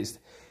 And it's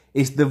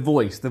the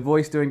voice. The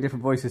voice doing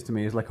different voices to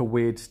me is like a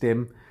weird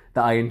stim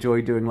that I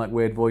enjoy doing, like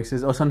weird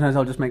voices. Or sometimes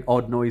I'll just make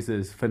odd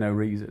noises for no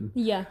reason.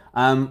 Yeah.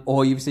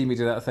 Or you've seen me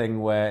do that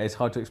thing where it's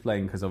hard to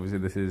explain because obviously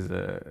this is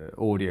an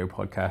audio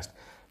podcast.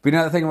 But you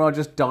know that thing where I'll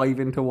just dive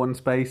into one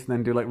space and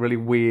then do like really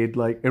weird,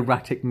 like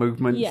erratic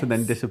movements and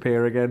then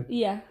disappear again?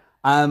 Yeah.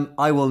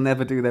 I will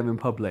never do them in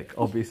public,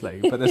 obviously.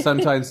 But there's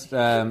sometimes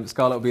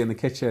Scarlett will be in the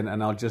kitchen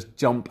and I'll just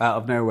jump out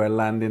of nowhere,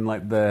 land in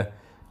like the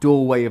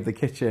doorway of the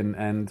kitchen,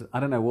 and I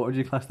don't know, what would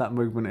you class that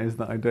movement is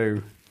that I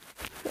do?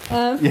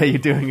 Yeah, you're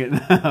doing it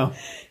now.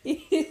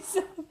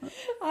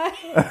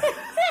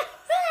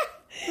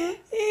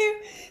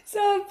 So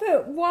I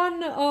put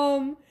one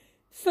arm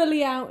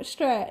fully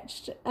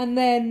outstretched and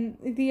then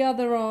the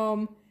other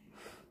arm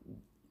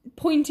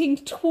pointing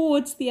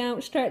towards the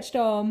outstretched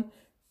arm,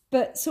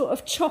 but sort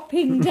of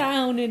chopping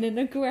down in an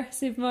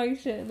aggressive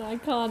motion. I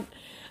can't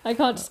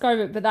describe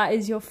it, but that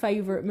is your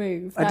favourite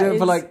move. I do it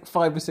for like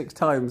 5 or 6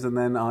 times, and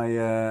then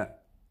I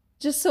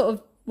just sort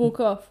of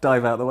walk off,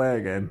 dive out the way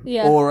again.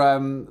 Yeah. Or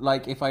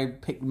like if I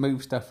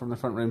move stuff from the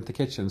front room to the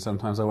kitchen,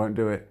 sometimes I won't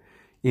do it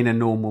in a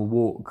normal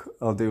walk.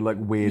 I'll do like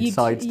weird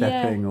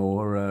sidestepping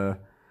or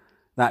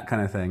that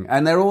kind of thing.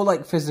 And they're all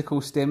like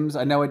physical stims.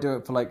 I know I do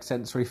it for like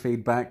sensory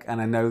feedback,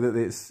 and I know that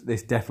it's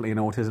definitely an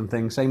autism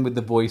thing. Same with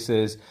the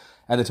voices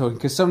and the talking,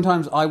 because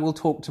sometimes I will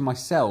talk to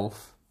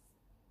myself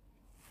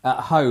at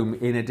home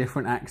in a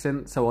different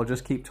accent. So I'll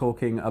just keep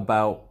talking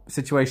about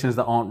situations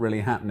that aren't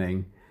really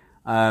happening,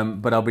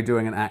 but I'll be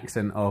doing an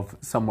accent of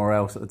somewhere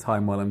else at the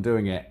time while I'm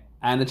doing it.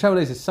 And the trouble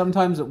is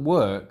sometimes at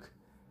work,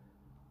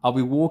 I'll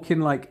be walking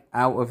like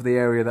out of the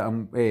area that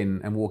I'm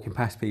in and walking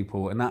past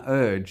people, and that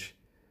urge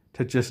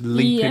to just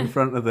leap in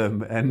front of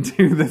them and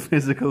do the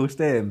physical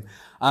stim.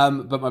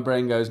 But my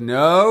brain goes,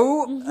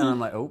 no. And I'm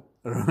like, oh,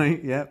 all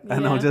right, yep.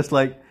 And I'm just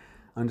like,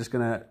 I'm just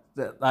going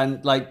to,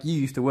 and like you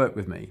used to work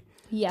with me.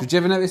 Yeah. Did you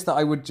ever notice that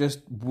I would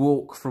just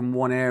walk from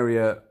one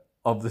area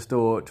of the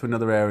store to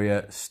another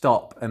area,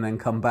 stop, and then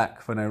come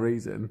back for no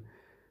reason?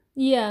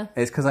 Yeah.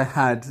 It's because I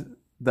had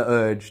the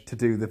urge to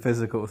do the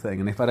physical thing,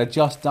 and if I'd have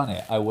just done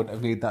it, I wouldn't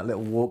have needed that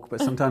little walk.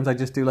 But sometimes I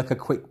just do like a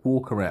quick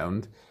walk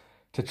around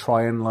to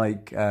try and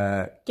like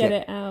get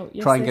it out.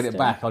 Try and get it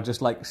back. I'll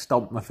just like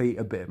stomp my feet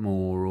a bit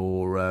more,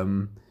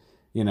 or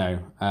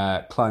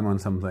climb on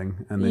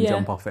something and then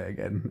jump off it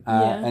again.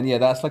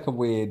 And that's like a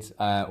weird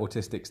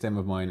autistic stim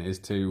of mine, is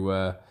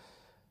to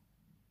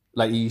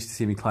like, you used to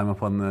see me climb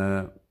up on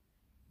the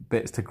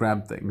bits to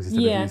grab things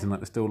instead of using like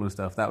the stool and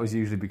stuff. That was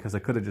usually because I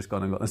could have just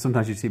gone and got, and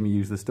sometimes you'd see me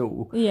use the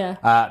stool.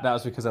 That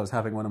was because I was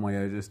having one of my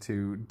urges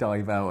to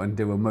dive out and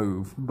do a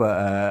move,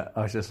 but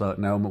I was just like,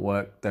 no, I'm at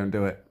work, don't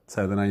do it.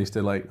 So then I used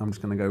to like, I'm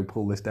just going to go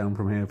pull this down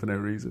from here for no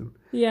reason.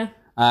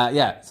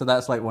 So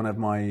that's like one of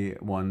my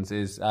ones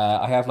is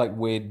I have like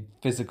weird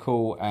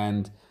physical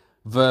and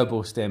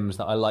verbal stims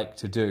that I like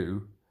to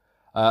do.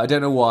 I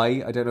don't know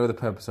why, I don't know the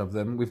purpose of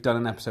them. We've done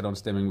an episode on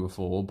stimming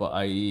before, but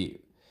I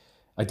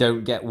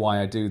don't get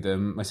why I do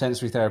them. My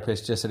sensory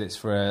therapist just said it's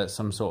for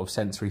some sort of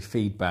sensory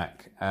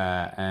feedback,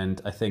 and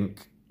I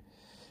think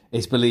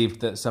it's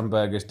believed that some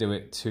burgers do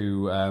it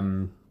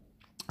to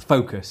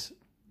focus.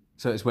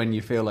 So it's when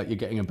you feel like you're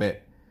getting a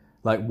bit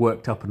like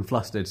worked up and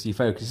flustered, so you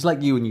focus. It's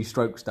like you when you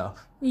stroke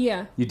stuff.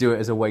 You do it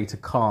as a way to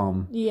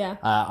calm.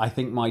 I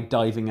think my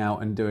diving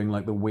out and doing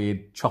like the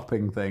weird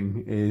chopping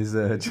thing is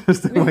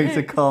just a way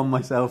to calm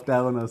myself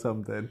down or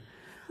something.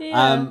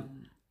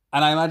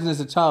 And I imagine as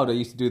a child, I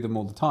used to do them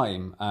all the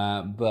time.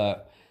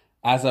 But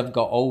as I've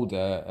got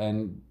older,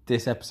 and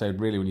this episode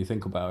really, when you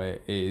think about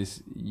it,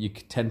 is you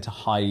tend to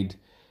hide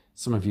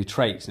some of your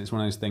traits. And it's one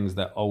of those things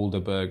that older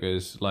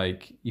burgers,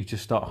 like, you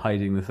just start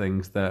hiding the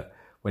things that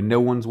when no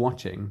one's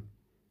watching,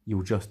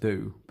 you'll just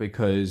do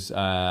because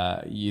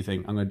you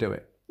think, I'm going to do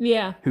it.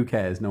 Who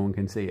cares? No one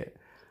can see it.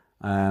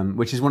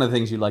 Which is one of the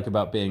things you like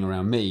about being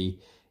around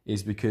me,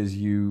 is because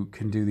you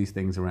can do these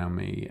things around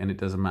me and it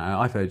doesn't matter.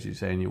 I've heard you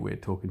saying you're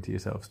weird talking to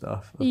yourself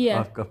stuff.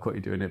 I've caught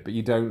you doing it, but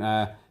you don't.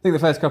 I think the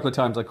first couple of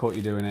times I caught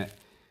you doing it,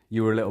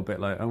 you were a little bit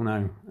like, oh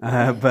no.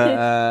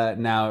 But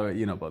now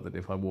you're not bothered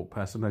if I walk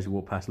past. Sometimes you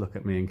walk past, look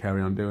at me and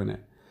carry on doing it.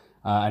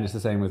 And it's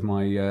the same with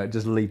my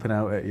just leaping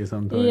out at you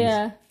sometimes.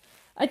 Yeah.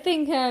 I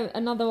think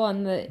another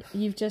one that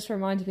you've just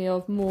reminded me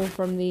of more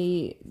from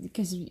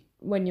because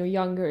when you're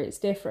younger it's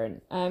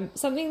different.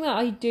 Something that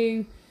I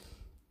do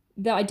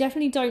that I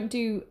definitely don't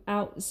do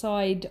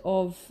outside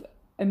of,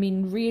 I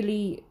mean,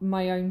 really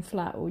my own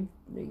flat, or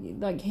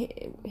like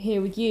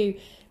here with you,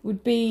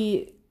 would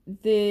be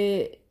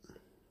the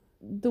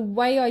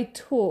way I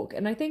talk.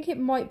 And I think it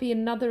might be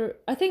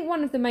I think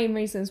one of the main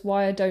reasons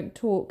why I don't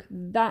talk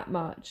that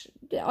much,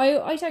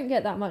 I don't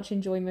get that much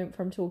enjoyment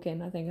from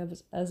talking, I think,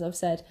 as I've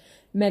said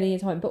many a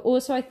time. But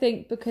also I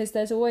think because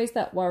there's always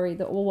that worry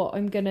that what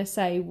I'm going to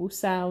say will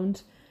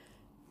sound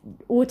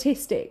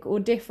autistic or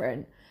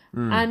different.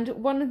 And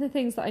one of the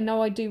things that I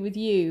know I do with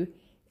you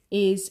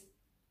is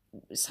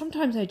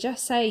sometimes I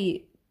just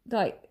say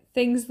like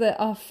things that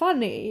are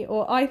funny,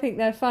 or I think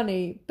they're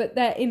funny, but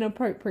they're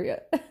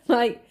inappropriate.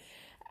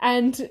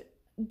 And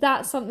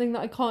that's something that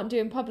I can't do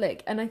in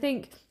public. And I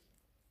think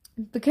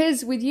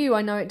because with you,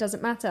 I know it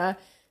doesn't matter.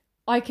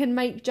 I can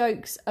make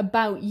jokes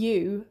about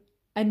you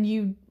and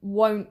you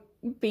won't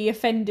be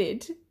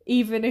offended,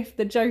 even if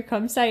the joke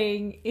I'm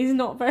saying is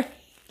not very,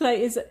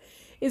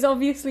 is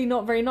obviously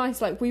not very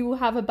nice. Like, we will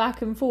have a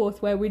back and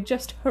forth where we're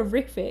just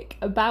horrific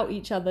about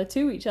each other,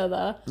 to each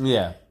other.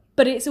 Yeah.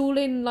 But it's all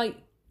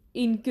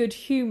in good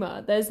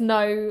humour. There's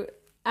no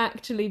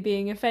actually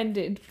being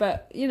offended.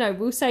 But,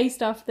 we'll say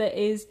stuff that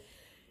is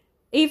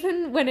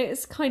even when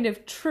it's kind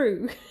of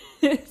true.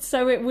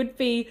 So it would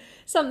be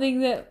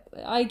something that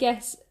I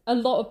guess a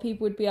lot of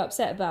people would be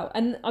upset about.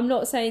 And I'm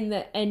not saying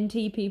that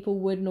NT people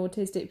would and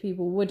autistic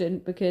people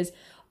wouldn't, because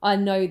I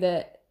know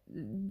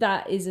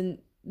that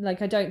isn't,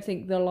 like, I don't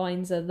think the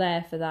lines are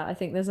there for that. I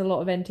think there's a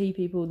lot of NT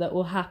people that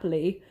will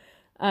happily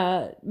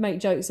make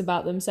jokes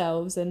about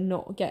themselves and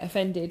not get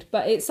offended.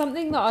 But it's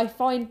something that I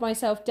find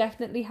myself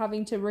definitely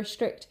having to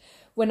restrict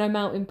when I'm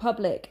out in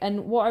public.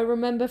 And what I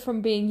remember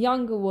from being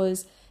younger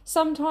was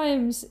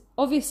sometimes,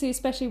 obviously,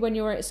 especially when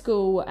you're at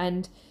school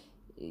and,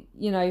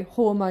 you know,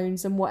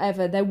 hormones and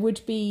whatever, there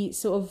would be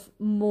sort of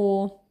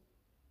more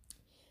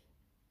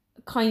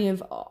kind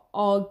of,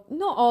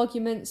 not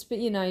arguments, but,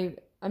 you know,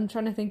 I'm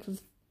trying to think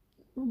of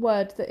a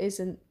word that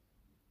isn't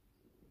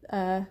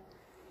a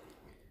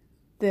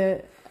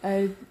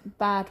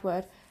bad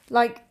word.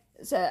 Like,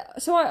 so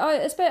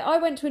I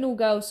went to an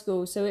all-girls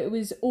school, so it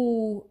was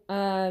all,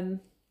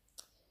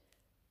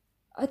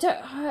 I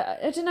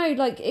don't know,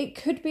 like, it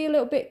could be a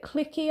little bit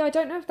cliquey. I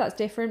don't know if that's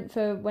different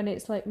for when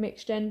it's like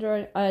mixed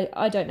gender.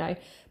 I don't know.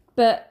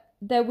 But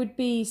there would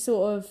be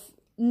sort of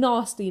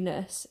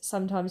nastiness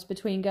sometimes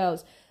between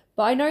girls.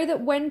 But I know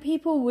that when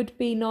people would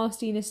be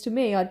nastiness to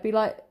me,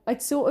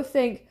 I'd sort of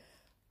think,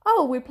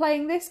 oh, we're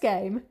playing this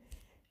game,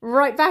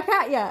 right back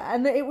at ya.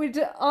 And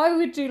I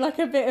would do like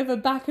a bit of a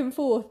back and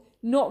forth,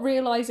 not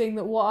realising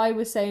that what I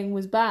was saying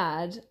was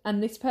bad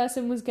and this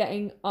person was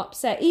getting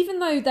upset. Even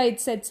though they'd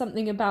said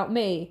something about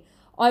me,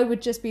 I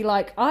would just be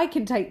like, I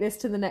can take this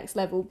to the next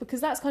level,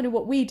 because that's kind of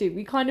what we do.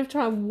 We kind of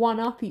try and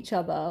one-up each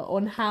other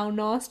on how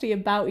nasty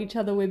about each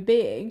other we're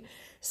being.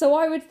 So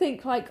I would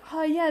think like,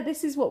 oh yeah,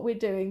 this is what we're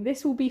doing.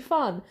 This will be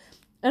fun.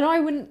 And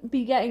I wouldn't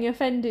be getting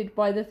offended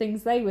by the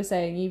things they were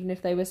saying, even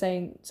if they were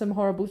saying some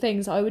horrible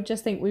things. I would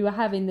just think we were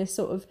having this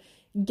sort of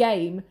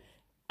game,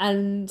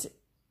 and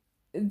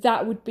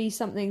that would be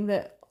something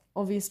that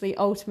obviously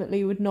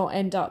ultimately would not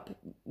end up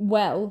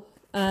well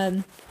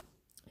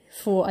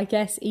for, I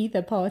guess,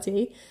 either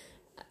party.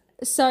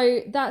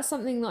 So that's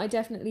something that I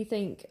definitely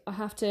think I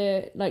have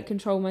to like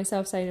control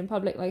myself saying in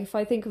public. Like, if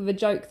I think of a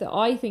joke that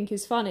I think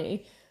is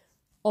funny,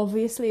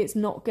 obviously it's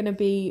not going to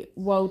be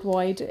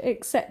worldwide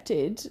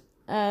accepted.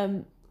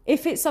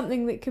 If it's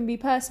something that can be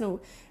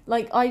personal,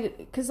 like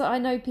because I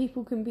know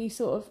people can be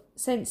sort of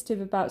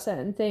sensitive about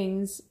certain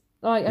things.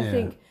 Like, I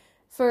think,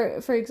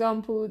 for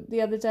example,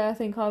 the other day I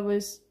think I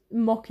was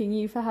mocking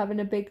you for having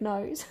a big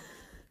nose.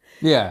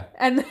 Yeah.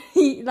 And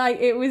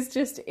it was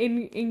just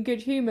in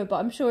good humour. But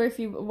I'm sure if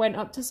you went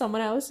up to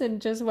someone else and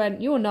just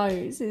went, your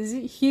nose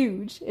is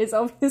huge, it's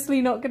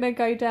obviously not going to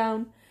go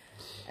down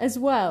as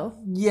well.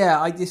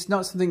 Yeah, it's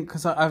not something,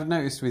 because I've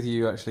noticed with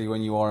you actually,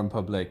 when you are in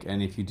public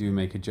and if you do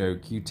make a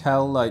joke, you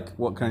tell like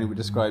what can only be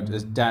described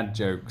as dad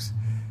jokes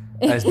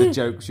as the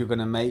jokes you're going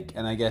to make.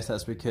 And I guess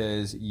that's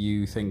because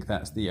you think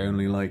that's the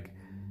only like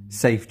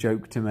safe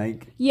joke to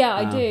make. Yeah,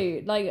 I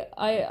do. Like,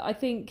 I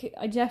think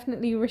I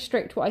definitely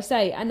restrict what I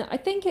say. And I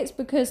think it's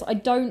because I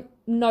don't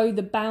know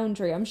the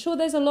boundary. I'm sure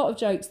there's a lot of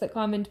jokes that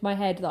come into my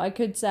head that I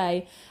could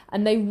say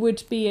and they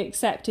would be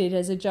accepted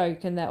as a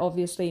joke, and they're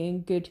obviously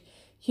in good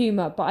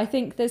humour. But I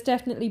think there's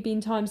definitely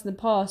been times in the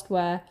past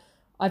where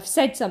I've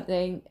said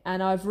something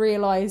and I've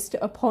realised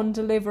upon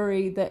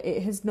delivery that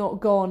it has not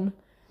gone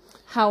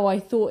how I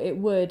thought it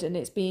would, and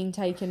it's being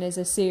taken as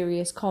a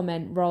serious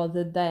comment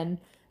rather than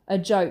a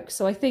joke.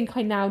 So I think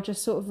I now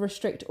just sort of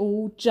restrict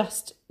all,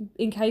 just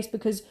in case,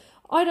 because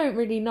I don't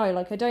really know.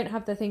 Like, I don't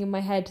have the thing in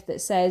my head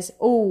that says,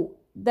 oh,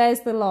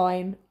 there's the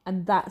line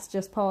and that's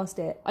just past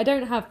it. I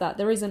don't have that.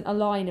 There isn't a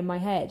line in my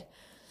head.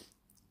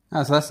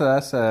 Oh, so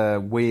that's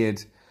a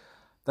weird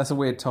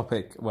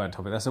topic.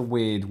 That's a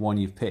weird one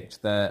you've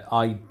picked that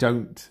I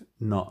don't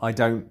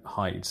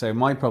hide. So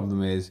my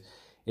problem is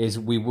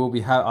we will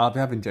be I'll be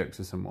having jokes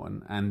with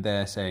someone and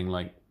they're saying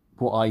like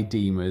what I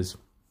deem as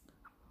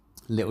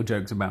little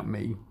jokes about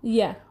me.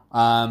 Yeah.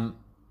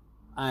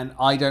 And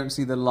I don't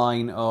see the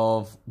line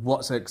of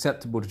what's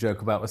acceptable to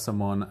joke about with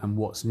someone and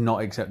what's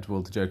not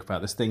acceptable to joke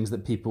about. There's things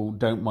that people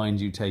don't mind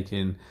you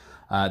taking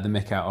the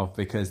mick out of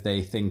because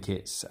they think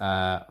it's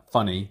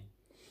funny,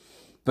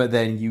 but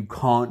then you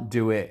can't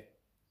do it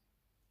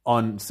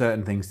on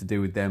certain things to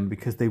do with them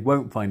because they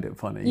won't find it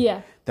funny.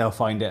 Yeah. They'll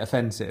find it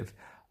offensive.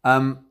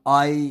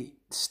 I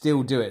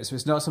still do it. So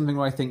it's not something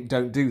where I think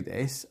don't do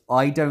this.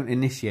 I don't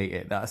initiate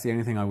it. That's the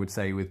only thing I would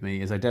say with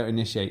me is I don't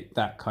initiate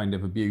that kind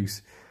of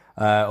abuse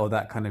or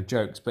that kind of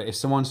jokes. But if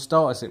someone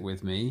starts it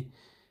with me,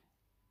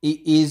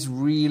 it is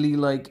really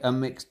like a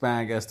mixed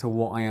bag as to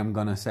what I am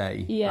going to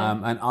say. Yeah.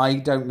 And I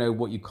don't know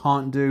what you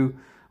can't do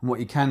and what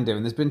you can do.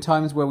 And there's been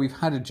times where we've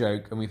had a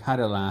joke and we've had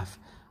a laugh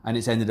and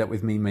it's ended up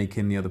with me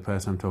making the other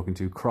person I'm talking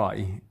to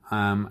cry.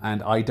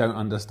 And I don't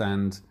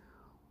understand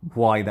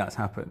why that's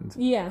happened.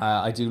 Yeah.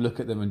 I do look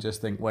at them and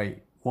just think, wait,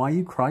 why are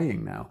you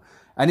crying now?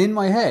 And in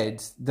my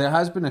head, there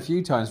has been a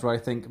few times where I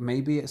think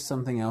maybe it's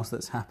something else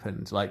that's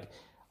happened. Like,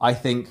 I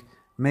think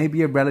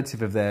maybe a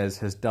relative of theirs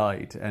has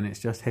died and it's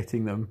just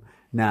hitting them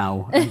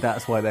now, and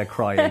that's why they're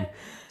crying.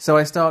 So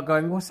I start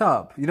going, what's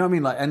up? You know what I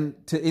mean? Like, and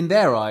in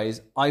their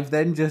eyes, I've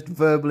then just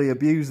verbally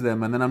abused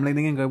them, and then I'm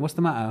leaning in going, what's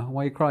the matter?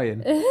 Why are you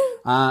crying?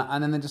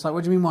 And then they're just like,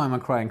 what do you mean, why am I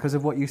crying? Because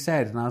of what you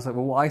said. And I was like,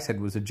 well, what I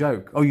said was a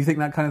joke. Oh, you think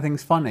that kind of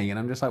thing's funny? And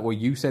I'm just like, well,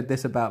 you said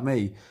this about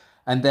me.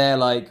 And they're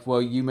like,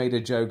 well, you made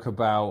a joke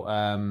about,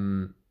 I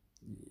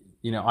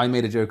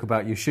made a joke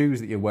about your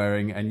shoes that you're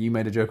wearing, and you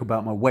made a joke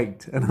about my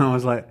weight. And I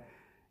was like,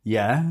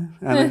 yeah. And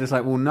they're just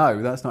like, well,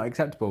 no, that's not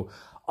acceptable.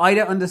 I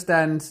don't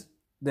understand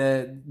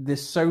the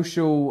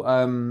social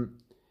what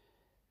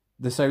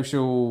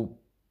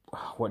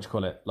do you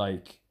call it,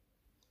 like,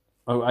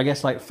 I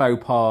guess like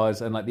faux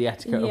pas and like the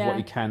etiquette of what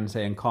you can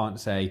say and can't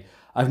say.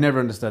 I've never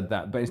understood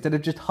that. But instead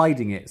of just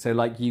hiding it, so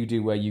like you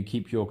do, where you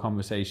keep your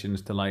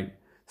conversations to like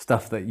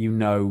stuff that you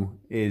know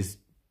is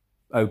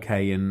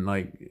okay and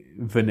like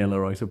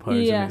vanilla, I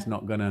suppose, and it's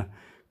not gonna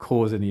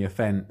cause any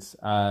offense.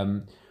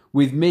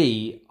 With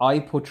me, I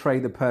portray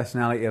the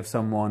personality of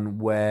someone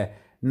where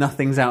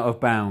nothing's out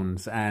of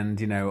bounds, and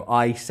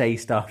I say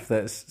stuff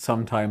that's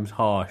sometimes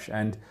harsh.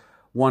 And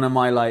one of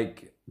my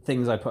like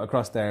things I put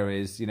across there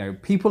is,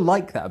 people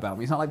like that about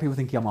me. It's not like people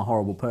think I'm a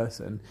horrible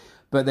person,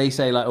 but they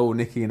say like, oh,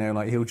 Nicky,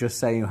 like he'll just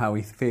say how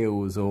he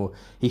feels, or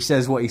he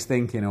says what he's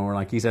thinking, or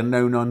like he's a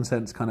no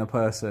nonsense kind of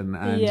person.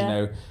 And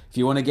if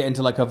you want to get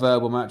into like a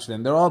verbal match with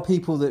him, there are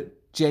people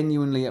that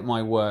genuinely at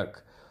my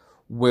work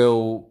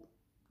will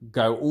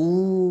go,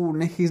 oh,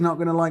 Nicky's not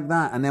going to like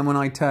that. And then when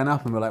I turn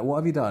up and be like, what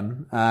have you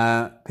done?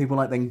 People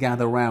like then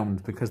gather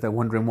round because they're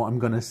wondering what I'm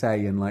going to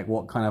say and like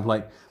what kind of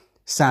like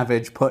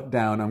savage put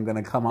down I'm going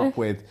to come up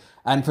with.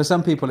 And for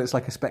some people, it's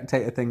like a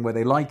spectator thing where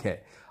they like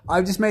it.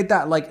 I've just made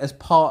that like as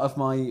part of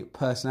my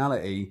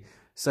personality,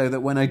 so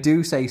that when I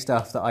do say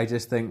stuff that I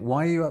just think,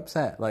 why are you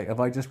upset? Like, have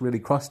I just really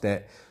crossed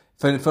it?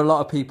 For a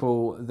lot of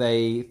people,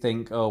 they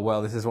think, oh,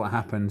 well, this is what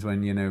happens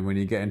when, when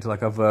you get into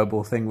like a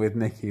verbal thing with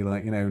Nicky,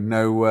 like,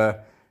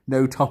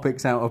 no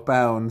topics out of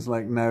bounds,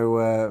 like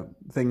no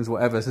things,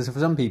 whatever. So for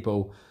some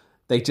people,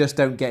 they just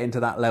don't get into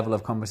that level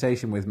of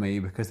conversation with me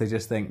because they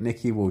just think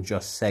Nicky will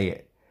just say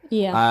it.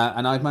 Yeah.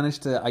 And I've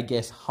managed to, I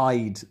guess,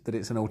 hide that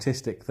it's an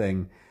autistic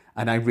thing.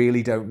 And I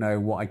really don't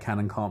know what I can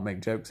and can't make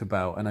jokes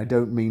about. And I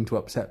don't mean to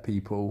upset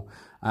people.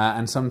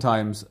 And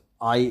sometimes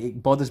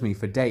it bothers me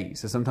for days.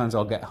 So sometimes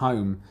I'll get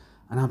home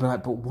and I'll be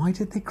like, but why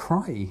did they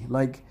cry?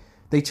 Like,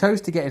 they chose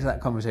to get into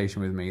that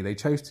conversation with me. They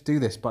chose to do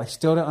this, but I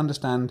still don't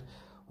understand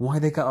why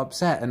they got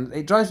upset. And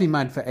it drives me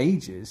mad for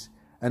ages.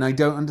 And I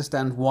don't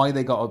understand why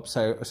they got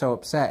so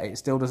upset. It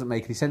still doesn't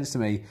make any sense to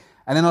me.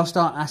 And then I'll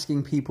start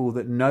asking people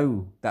that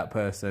know that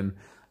person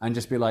and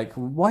just be like,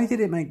 why did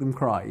it make them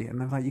cry? And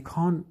they're like, you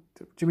can't,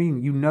 do you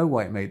mean you know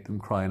why it made them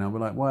cry? And I'll be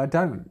like, well, I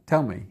don't.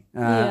 Tell me.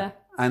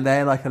 And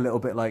they're like a little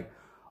bit like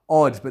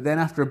odd. But then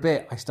after a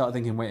bit, I start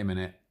thinking, wait a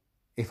minute.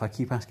 If I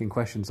keep asking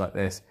questions like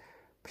this,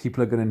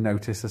 people are going to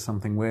notice there's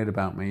something weird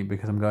about me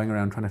because I'm going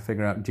around trying to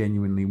figure out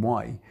genuinely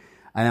why.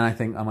 And then I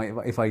think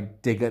if I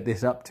dig at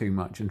this up too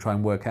much and try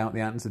and work out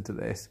the answer to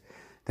this,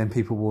 then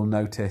people will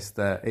notice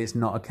that it's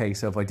not a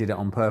case of I did it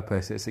on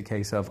purpose. It's a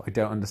case of I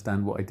don't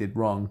understand what I did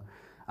wrong.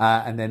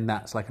 And then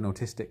that's like an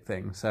autistic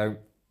thing. So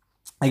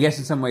I guess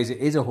in some ways it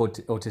is a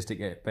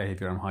autistic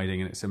behavior I'm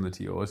hiding, and it's similar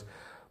to yours.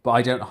 But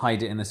I don't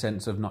hide it in the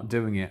sense of not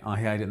doing it.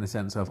 I hide it in the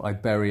sense of I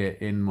bury it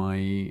in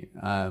my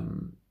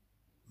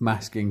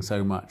masking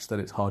so much that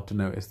it's hard to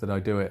notice that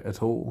I do it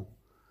at all.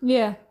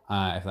 Yeah.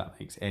 If that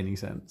makes any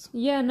sense.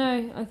 Yeah,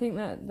 no, I think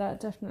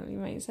that definitely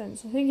makes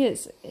sense. I think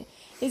it's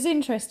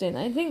interesting.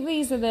 I think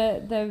these are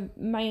the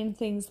main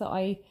things that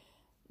I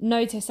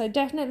notice. I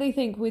definitely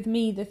think with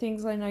me, the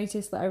things I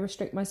notice that I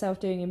restrict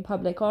myself doing in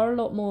public are a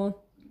lot more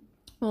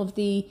of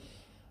the,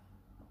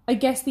 I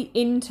guess, the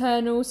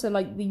internal, so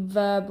like the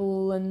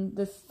verbal and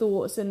the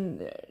thoughts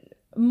and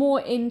more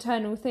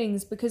internal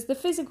things, because the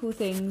physical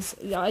things,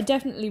 I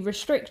definitely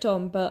restrict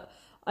on, but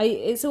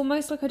it's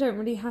almost like I don't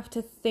really have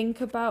to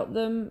think about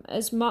them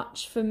as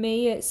much for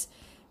me. It's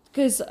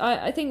because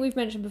I think we've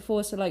mentioned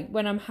before, so like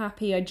when I'm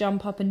happy, I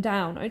jump up and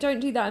down. I don't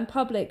do that in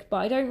public, but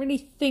I don't really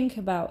think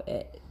about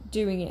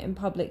doing it in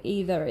public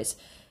either. It's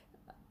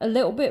a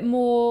little bit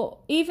more,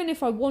 even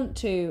if I want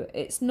to,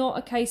 it's not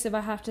a case of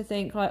I have to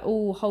think like,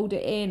 oh, hold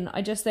it in.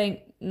 I just think,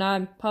 no,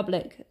 I'm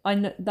public. I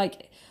know,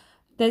 like,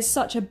 there's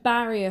such a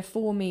barrier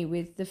for me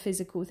with the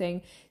physical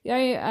thing.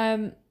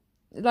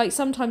 Like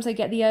sometimes I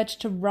get the urge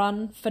to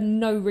run for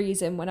no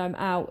reason when I'm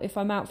out. If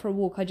I'm out for a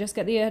walk, I just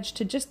get the urge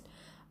to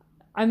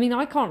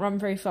I can't run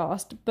very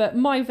fast, but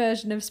my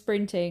version of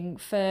sprinting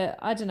for,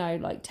 I don't know,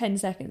 like 10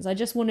 seconds, I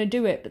just want to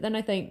do it. But then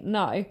I think,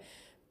 no.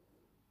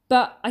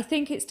 But I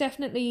think it's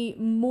definitely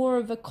more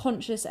of a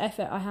conscious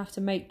effort I have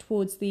to make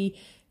towards the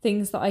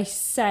things that I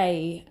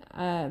say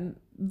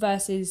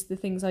versus the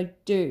things I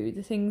do.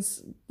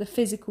 The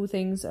physical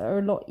things are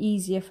a lot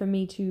easier for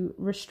me to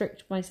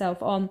restrict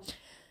myself on.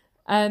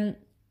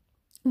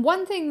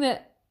 One thing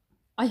that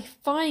I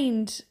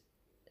find,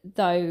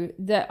 though,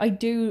 that I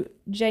do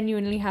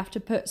genuinely have to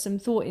put some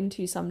thought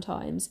into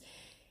sometimes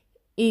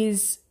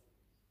is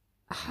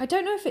I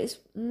don't know if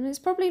it's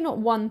probably not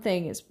one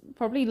thing. It's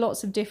probably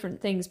lots of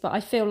different things, but I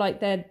feel like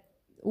they're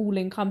all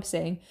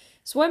encompassing.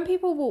 So when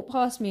people walk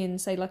past me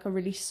and say like a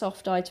really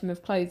soft item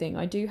of clothing,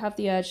 I do have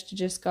the urge to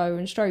just go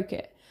and stroke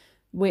it,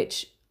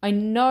 which I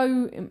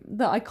know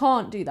that I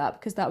can't do that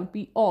because that would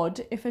be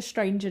odd if a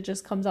stranger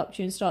just comes up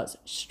to you and starts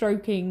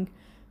stroking,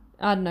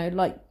 I don't know,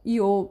 like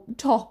your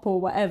top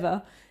or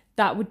whatever.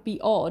 That would be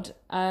odd.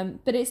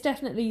 But it's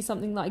definitely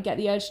something that I get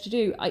the urge to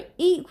do. I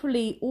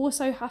equally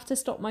also have to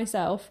stop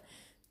myself,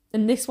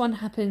 and this one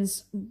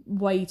happens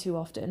way too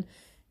often.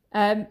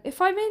 If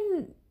I'm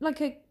in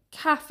like a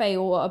cafe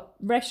or a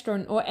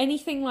restaurant or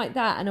anything like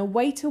that and a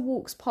waiter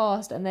walks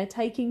past and they're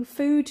taking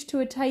food to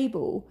a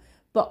table,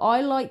 but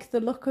I like the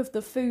look of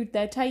the food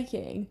they're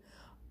taking,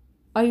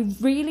 I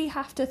really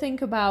have to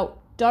think about,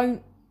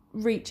 don't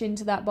reach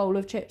into that bowl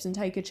of chips and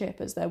take a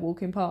chip as they're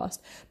walking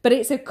past. But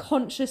it's a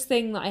conscious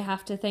thing that I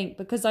have to think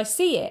because I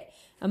see it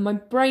and my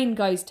brain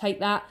goes, take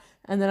that,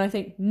 and then I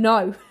think,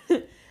 no.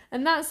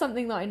 And that's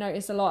something that I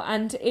notice a lot.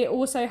 And it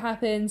also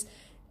happens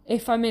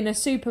if I'm in a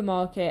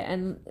supermarket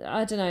and,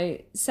 I don't know,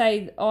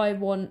 say I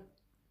want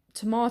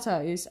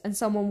tomatoes and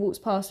someone walks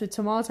past with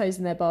tomatoes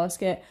in their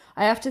basket,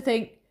 I have to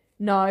think,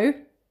 no,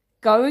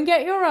 go and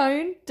get your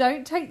own.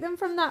 Don't take them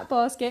from that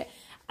basket.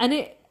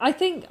 And I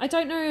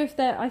don't know if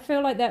I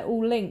feel like they're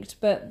all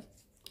linked, but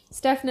it's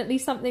definitely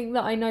something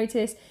that I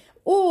notice.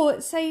 Or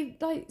say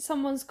like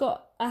someone's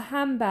got a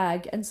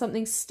handbag and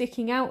something's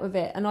sticking out of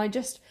it and I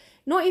just,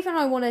 not even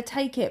I want to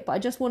take it, but I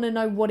just want to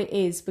know what it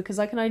is because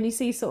I can only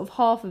see sort of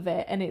half of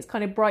it and it's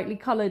kind of brightly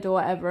coloured or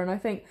whatever. And I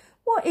think,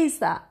 what is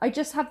that? I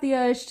just have the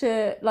urge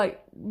to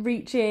like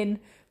reach in,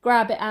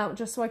 grab it out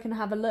just so I can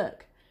have a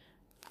look.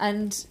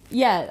 And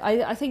yeah,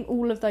 I think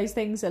all of those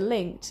things are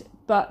linked,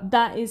 but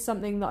that is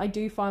something that I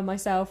do find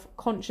myself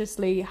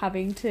consciously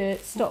having to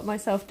stop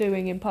myself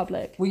doing in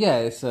public. Well, yeah,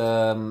 it's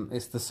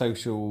the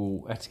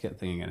social etiquette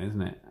thing again,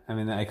 isn't it? I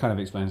mean, it kind of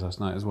explains last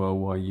night as well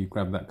why you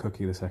grabbed that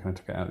cookie the second I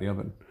took it out of the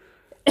oven.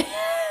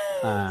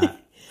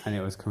 And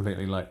it was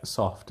completely like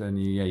soft,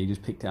 and you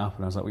just picked it up,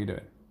 and I was like, "What are you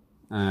doing?"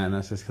 And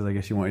that's just because I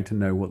guess you wanted to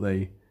know what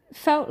it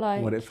felt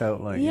like.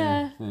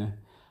 Yeah.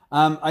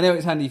 I know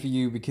it's handy for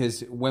you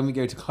because when we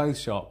go to clothes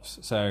shops,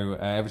 so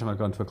every time I've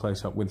gone to a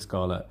clothes shop with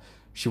Scarlett,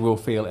 she will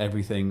feel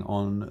everything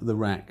on the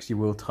racks. You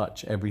will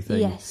touch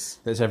everything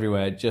that's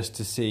everywhere just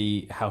to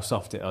see how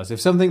soft it is.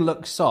 If something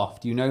looks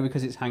soft, you know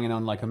because it's hanging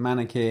on like a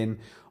mannequin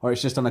or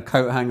it's just on a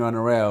coat hanger on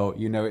a rail,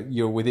 you know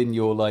you're within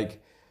your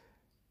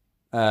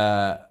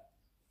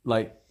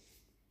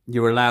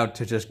you're allowed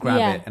to just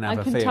grab it and have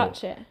a feel. I can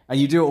touch it. And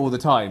you do it all the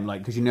time,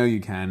 like, because you know you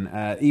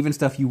can. Even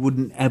stuff you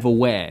wouldn't ever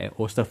wear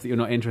or stuff that you're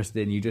not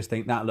interested in, you just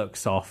think that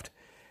looks soft.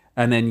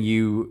 And then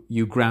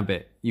you grab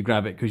it. You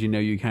grab it because you know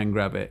you can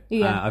grab it.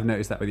 Yeah. I've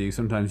noticed that with you.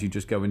 Sometimes you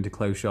just go into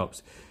clothes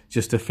shops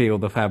just to feel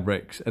the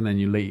fabrics and then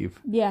you leave.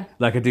 Yeah.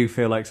 Like, I do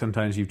feel like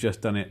sometimes you've just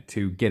done it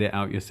to get it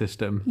out your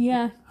system.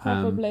 Yeah,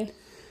 probably.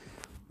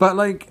 But,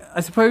 like,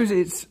 I suppose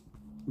it's...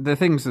 The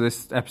things of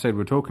this episode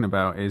we're talking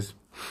about is...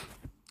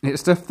 It's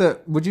stuff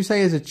that, would you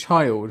say as a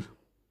child,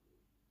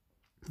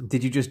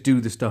 did you just do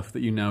the stuff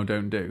that you now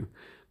don't do?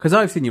 Because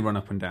I've seen you run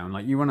up and down.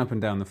 Like, you run up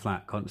and down the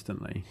flat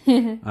constantly.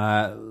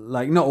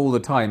 Like, not all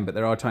the time, but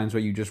there are times where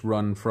you just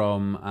run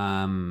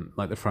from,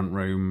 like, the front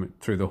room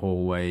through the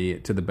hallway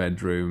to the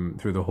bedroom,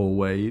 through the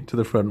hallway to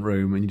the front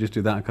room, and you just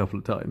do that a couple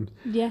of times.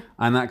 Yeah.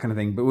 And that kind of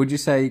thing. But would you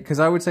say, because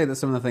I would say that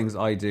some of the things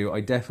I do,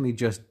 I definitely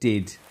just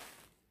did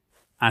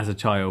as a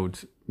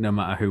child, no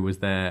matter who was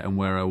there and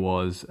where I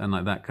was and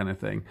like that kind of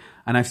thing.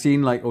 And I've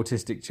seen like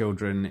autistic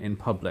children in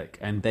public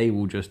and they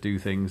will just do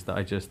things that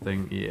I just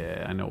think,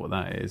 yeah, I know what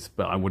that is,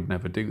 but I would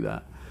never do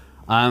that.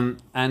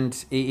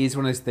 And it is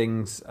one of those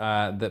things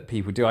that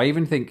people do. I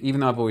even think,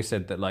 even though I've always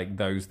said that like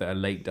those that are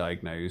late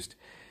diagnosed,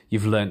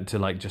 you've learnt to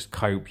like just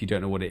cope, you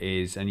don't know what it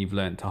is, and you've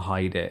learnt to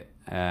hide it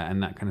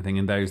and that kind of thing.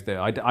 And those that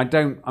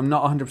I'm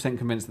not 100%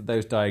 convinced that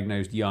those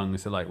diagnosed young,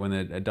 so like when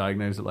they're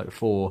diagnosed at like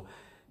 4,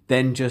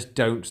 then just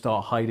don't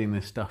start hiding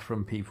this stuff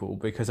from people,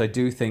 because I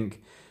do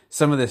think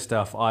some of this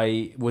stuff,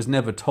 I was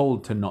never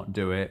told to not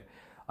do it.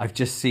 I've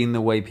just seen the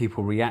way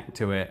people react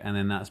to it, and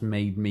then that's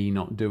made me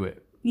not do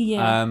it.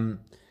 Yeah.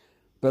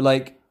 But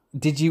like,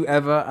 did you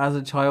ever, as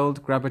a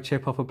child, grab a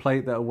chip off a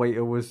plate that a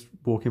waiter was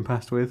walking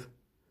past with?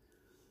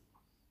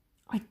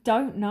 I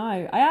don't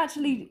know. I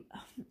actually,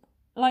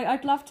 like,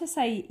 I'd love to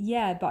say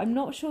yeah, but I'm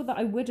not sure that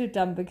I would have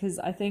done, because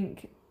I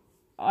think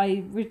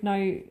I would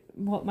know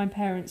what my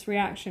parents'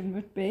 reaction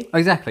would be.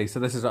 Exactly. So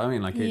this is what I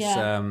mean. Like, it's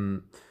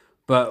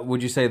but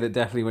would you say that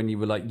definitely when you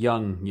were like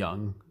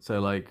young, so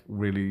like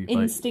really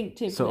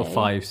instinctively, like, sort of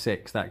 5,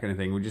 6, that kind of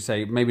thing, would you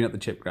say, maybe not the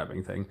chip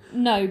grabbing thing?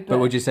 No, but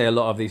would you say a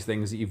lot of these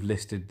things that you've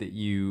listed that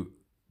you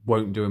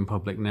won't do in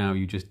public now,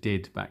 you just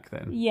did back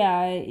then?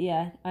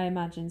 Yeah, I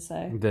imagine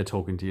so. They're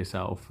talking to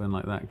yourself and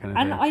like that kind of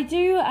thing. And I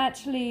do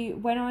actually,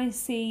 when I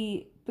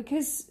see,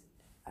 because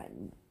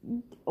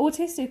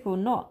autistic or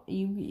not,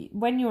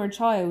 when you're a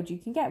child, you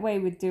can get away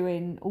with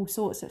doing all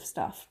sorts of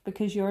stuff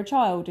because you're a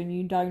child and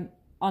you don't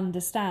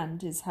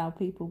understand, is how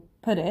people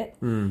put it.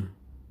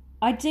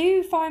 I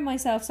do find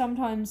myself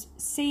sometimes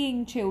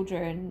seeing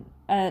children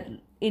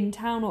in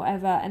town or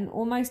whatever, and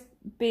almost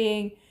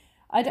being,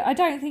 I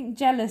don't think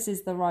jealous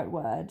is the right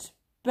word,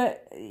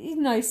 but, you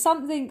know,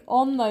 something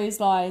on those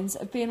lines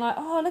of being like,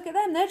 oh, look at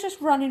them, they're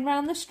just running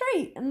around the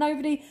street and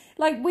nobody,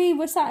 like, we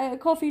were sat at a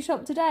coffee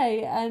shop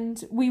today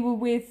and we were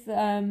with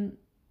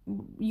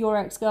your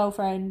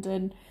ex-girlfriend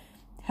and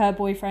her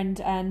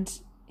boyfriend and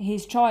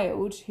his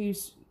child,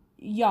 who's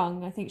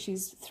young, I think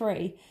she's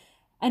 3.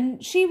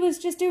 And she was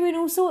just doing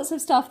all sorts of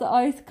stuff that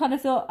I kind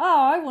of thought,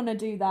 oh, I want to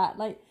do that.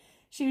 Like,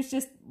 she was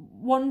just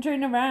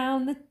wandering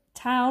around the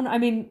town. I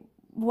mean,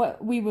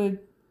 we were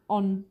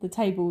on the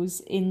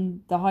tables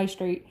in the high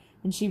street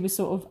and she was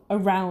sort of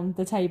around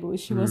the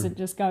tables. She wasn't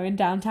just going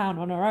downtown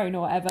on her own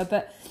or whatever.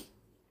 But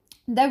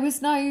there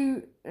was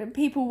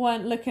people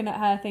weren't looking at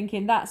her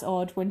thinking that's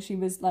odd when she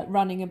was like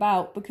running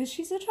about, because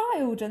she's a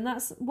child and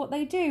that's what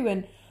they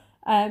do.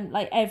 And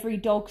like every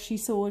dog she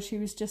saw, she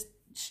was just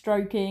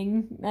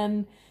stroking,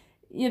 and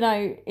you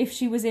know, if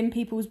she was in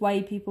people's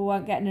way, people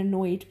weren't getting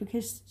annoyed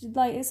because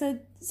like it's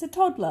a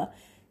toddler.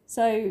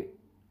 So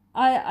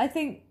I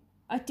think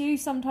I do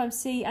sometimes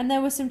see, and there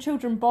were some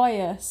children by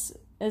us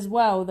as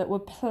well that were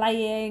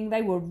playing,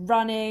 they were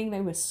running,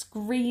 they were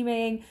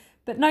screaming,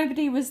 but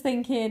nobody was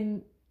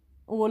thinking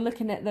or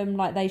looking at them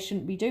like they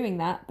shouldn't be doing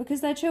that,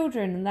 because they're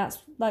children and that's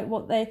like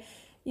what they,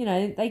 you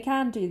know, they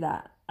can do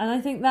that. And I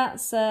think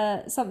that's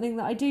something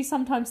that I do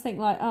sometimes think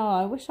like, oh,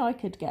 I wish I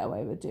could get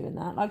away with doing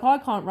that. Like, I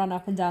can't run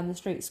up and down the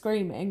street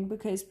screaming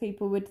because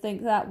people would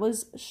think that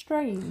was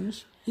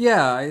strange.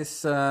 Yeah,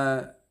 it's,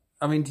 I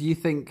mean, do you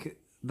think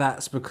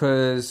that's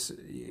because,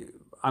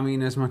 I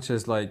mean, as much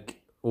as like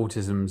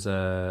autism's,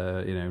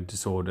 you know,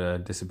 disorder,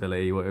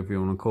 disability, whatever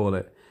you want to call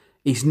it,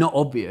 it's not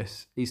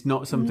obvious. It's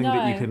not something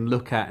that you can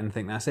look at and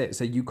think that's it.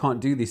 So you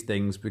can't do these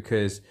things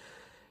because...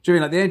 Do you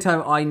mean, like, the only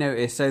time I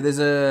notice, so there's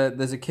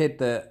a kid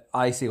that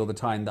I see all the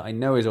time that I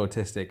know is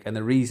autistic, and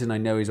the reason I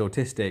know he's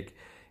autistic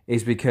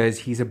is because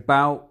he's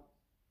about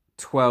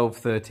 12,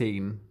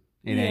 13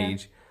 in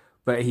age,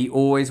 but he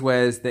always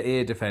wears the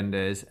ear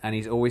defenders, and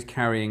he's always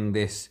carrying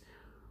this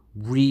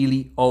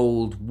really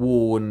old,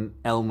 worn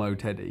Elmo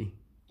teddy.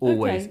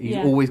 Always. Okay, he's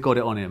always got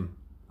it on him.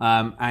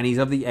 And he's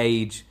of the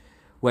age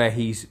where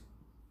he's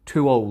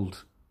too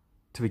old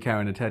to be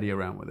carrying a teddy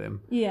around with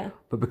him. Yeah.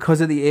 But because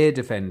of the ear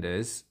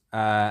defenders...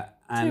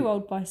 too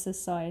old by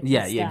society.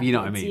 Yeah, you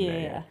know what I mean.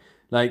 Yeah.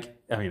 Like,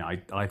 I mean,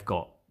 I've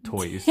got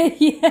toys.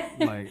 Yeah.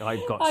 Like,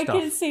 I've got I stuff.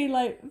 can see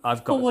like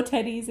I've got 4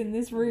 teddies in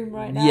this room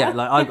right now. Yeah,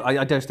 like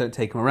I just don't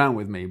take them around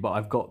with me, but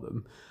I've got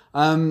them.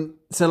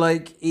 So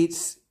like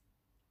it's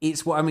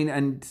what I mean,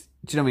 and do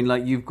you know what I mean?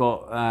 Like, you've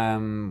got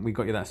we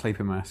got you that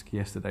sleeping mask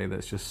yesterday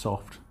that's just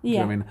soft. Do you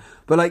know what I mean?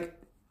 But like,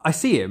 I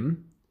see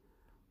him,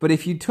 but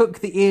if you took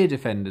the ear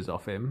defenders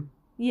off him,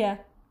 yeah.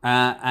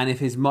 And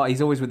if his mom,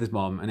 he's always with his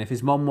mom, and if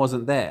his mom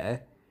wasn't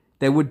there,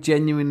 there would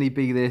genuinely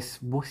be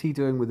this, what's he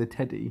doing with a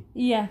teddy?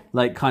 Yeah.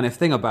 Like, kind of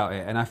thing about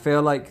it. And I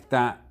feel like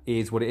that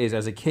is what it is.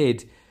 As a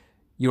kid,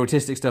 your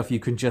autistic stuff you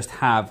can just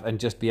have and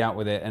just be out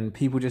with it, and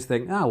people just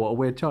think, oh, what a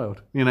weird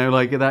child. You know,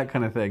 like that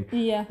kind of thing.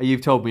 Yeah. You've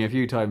told me a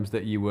few times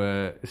that you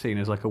were seen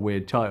as like a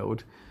weird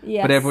child.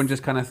 Yes. But everyone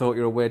just kind of thought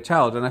you're a weird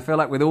child. And I feel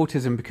like with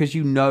autism, because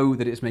you know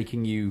that it's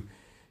making you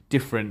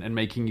different and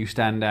making you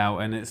stand out,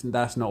 and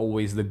that's not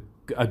always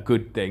a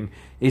good thing,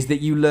 is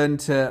that you learn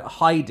to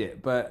hide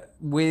it. But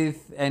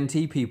with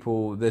NT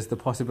people, there's the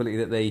possibility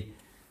that they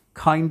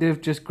kind of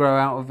just grow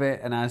out of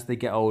it, and as they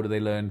get older they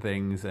learn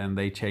things and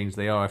they change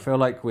they are. I feel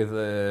like with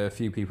a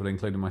few people,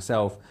 including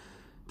myself,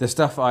 the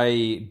stuff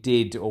I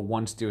did or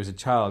wanted to do as a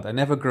child, I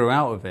never grew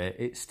out of it.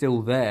 It's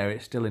still there,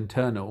 it's still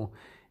internal.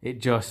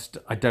 It just,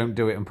 I don't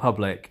do it in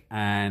public,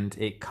 and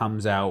it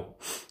comes out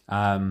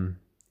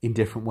in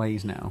different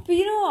ways now. But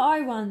you know what I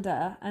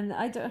wonder, and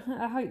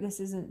I hope this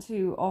isn't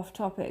too off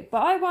topic,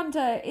 but I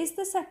wonder, is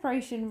the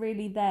separation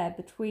really there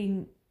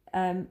between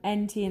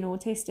NT and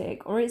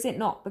autistic, or is it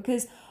not?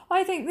 Because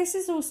I think this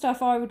is all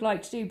stuff I would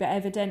like to do, but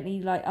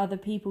evidently like other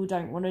people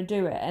don't want to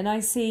do it. And I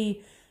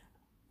see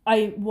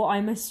what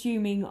I'm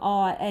assuming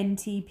are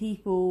NT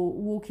people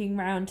walking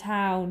around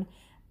town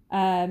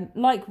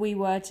like we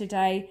were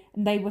today,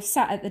 and they were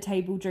sat at the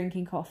table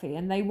drinking coffee,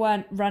 and they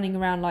weren't running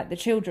around like the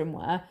children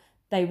were.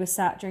 They were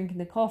sat drinking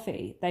the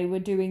coffee. They were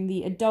doing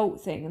the adult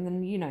thing. And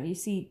then, you know, you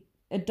see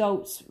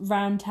adults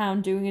round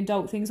town doing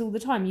adult things all the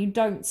time. You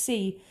don't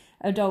see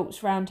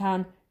adults round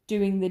town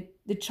doing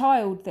the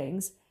child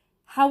things.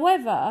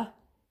 However,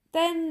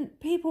 then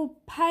people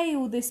pay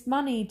all this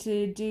money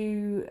to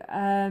do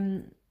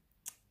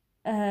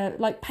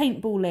like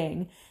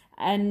paintballing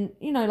and,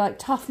 you know, like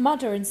Tough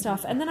Mudder and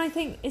stuff. And then I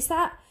think, is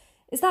that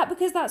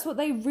because that's what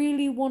they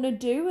really want to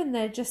do and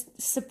they're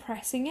just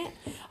suppressing it?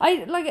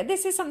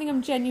 This is something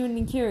I'm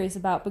genuinely curious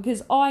about,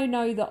 because I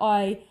know that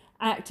I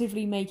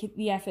actively make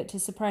the effort to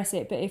suppress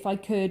it, but if I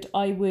could,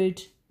 I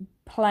would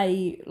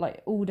play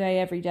like all day,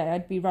 every day.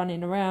 I'd be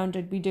running around,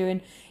 I'd be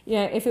doing, you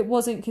know, if it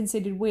wasn't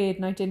considered weird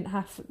and I didn't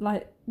have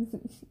like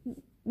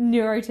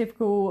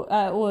neurotypical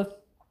or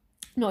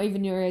not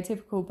even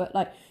neurotypical, but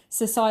like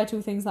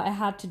societal things that I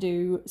had to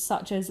do,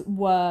 such as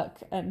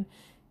work and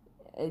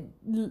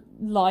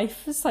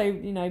life. So,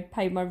 you know,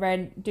 pay my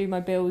rent, do my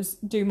bills,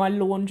 do my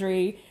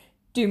laundry,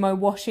 do my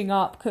washing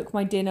up, cook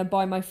my dinner,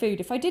 buy my food.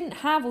 If I didn't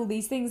have all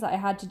these things that I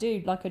had to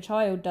do, like a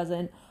child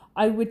doesn't,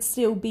 I would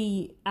still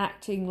be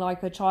acting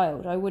like a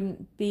child. I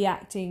wouldn't be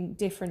acting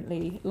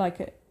differently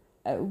like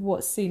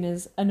what's seen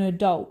as an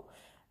adult.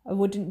 I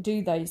wouldn't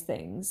do those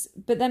things.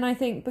 But then I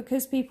think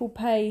because people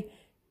pay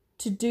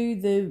to do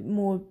the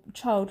more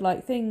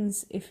childlike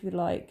things, if you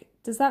like,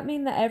 does that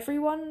mean that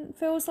everyone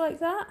feels like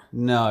that?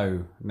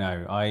 No,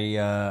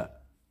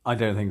 I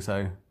don't think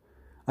so.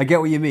 I get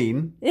what you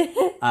mean, and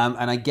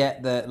I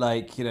get that,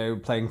 like, you know,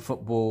 playing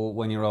football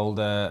when you're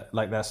older,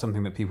 like that's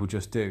something that people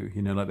just do.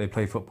 You know, like they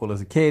play football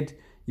as a kid,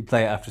 you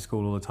play it after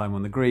school all the time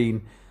on the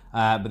green.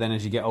 But then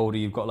as you get older,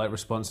 you've got like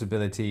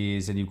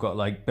responsibilities and you've got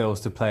like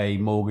bills to pay,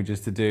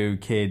 mortgages to do,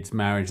 kids,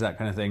 marriage, that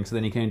kind of thing. So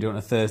then you can do it on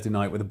a Thursday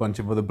night with a bunch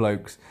of other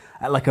blokes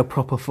at like a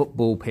proper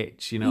football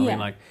pitch. You know what I mean?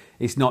 Like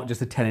it's not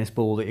just a tennis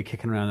ball that you're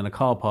kicking around in a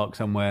car park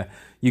somewhere.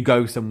 You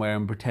go somewhere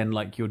and pretend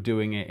like you're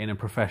doing it in a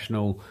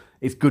professional.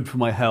 It's good for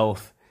my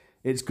health.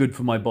 It's good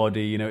for my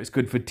body. You know, it's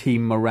good for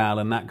team morale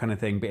and that kind of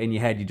thing. But in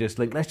your head, you just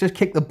like, let's just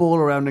kick the ball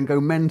around and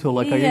go mental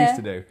like I used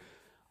to do.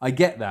 I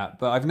get that,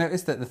 but I've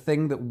noticed that the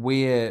thing that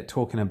we're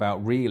talking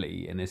about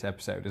really in this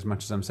episode, as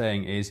much as I'm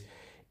saying, is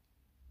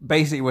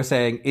basically we're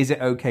saying, is it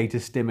okay to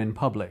stim in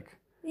public?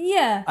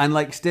 Yeah. And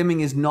like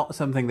stimming is not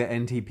something that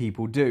NT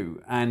people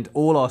do. And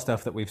all our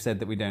stuff that we've said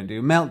that we don't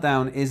do.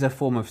 Meltdown is a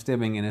form of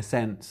stimming in a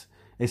sense.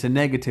 It's a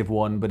negative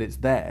one, but it's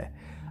there.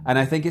 And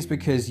I think it's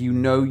because you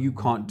know you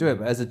can't do it.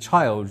 But as a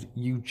child,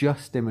 you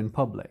just stim in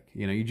public.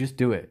 You know, you just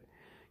do it.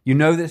 You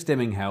know that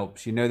stimming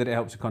helps. You know that it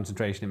helps with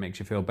concentration. It makes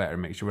you feel better. It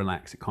makes you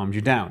relax. It calms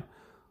you down.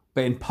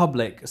 But in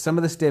public, some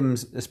of the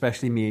stims,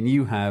 especially me and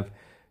you have,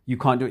 you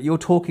can't do it. You're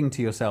talking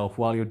to yourself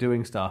while you're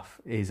doing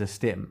stuff is a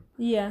stim.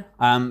 Yeah.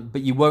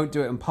 But you won't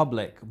do it in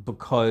public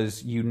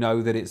because you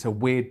know that it's a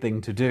weird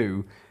thing to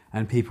do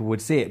and people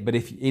would see it. But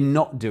if in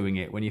not doing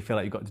it, when you feel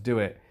like you've got to do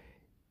it,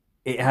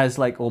 it has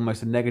like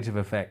almost a negative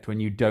effect when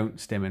you don't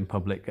stim in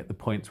public at the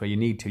points where you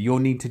need to. You'll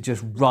need to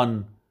just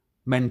run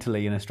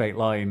mentally in a straight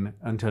line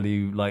until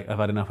you like have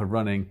had enough of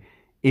running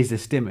is a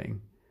stimming,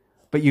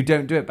 but you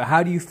don't do it. But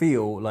how do you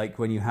feel like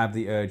when you have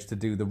the urge to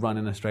do the run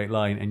in a straight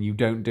line and you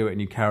don't do it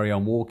and you carry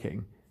on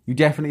walking? You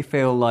definitely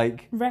feel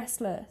like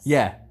restless.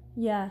 Yeah.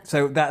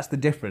 So that's the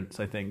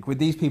difference, I think. With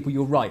these people,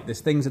 you're right.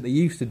 There's things that they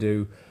used to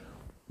do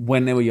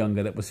when they were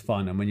younger that was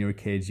fun, and when you're a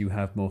kid you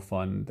have more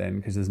fun then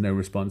because there's no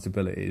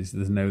responsibilities,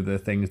 there's no the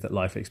things that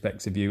life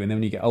expects of you. And then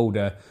when you get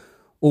older,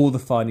 all the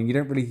fun, and you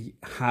don't really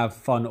have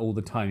fun all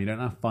the time. You don't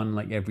have fun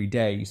like every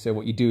day. So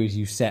what you do is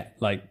you set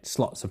like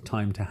slots of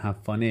time to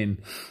have fun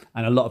in.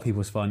 And a lot of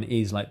people's fun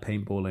is like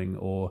paintballing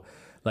or,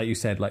 like you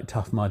said, like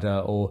Tough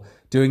Mudder or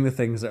doing the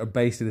things that are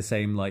basically the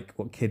same like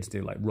what kids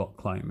do, like rock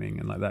climbing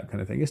and like that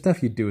kind of thing. It's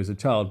stuff you do as a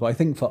child. But I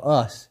think for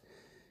us,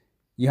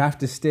 you have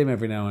to stim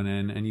every now and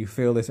then and you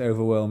feel this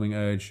overwhelming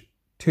urge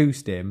to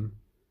stim,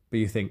 but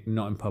you think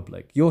not in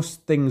public. Your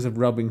things of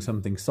rubbing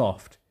something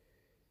soft,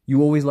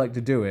 you always like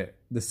to do it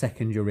the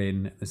second you're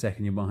in, the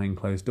second you're behind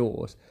closed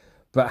doors.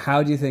 But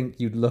how do you think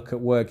you'd look at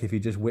work if you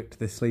just whipped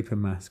this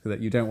sleeping mask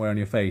that you don't wear on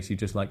your face, you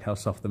just like how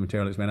soft the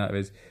material it's made out of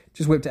is,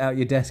 just whipped it out of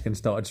your desk and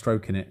started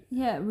stroking it?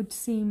 Yeah, it would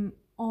seem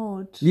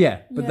odd.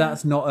 Yeah, but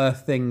that's not a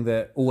thing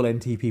that all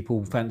NT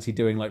people fancy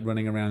doing, like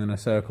running around in a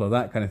circle or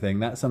that kind of thing.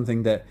 That's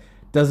something that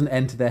doesn't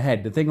enter their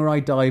head. The thing where I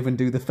dive and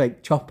do the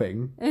fake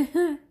chopping...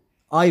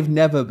 I've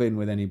never been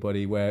with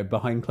anybody where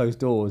behind closed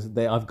doors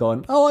I've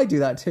gone, oh, I do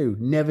that too.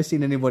 Never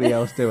seen anybody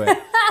else do it.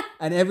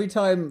 And every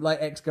time like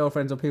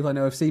ex-girlfriends or people I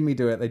know have seen me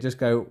do it, they just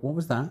go, what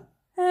was that?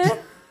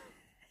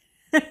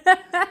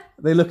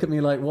 They look at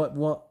me like,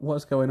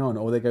 what's going on?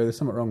 Or they go, there's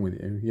something wrong with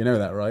you. You know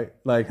that, right?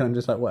 Like, I'm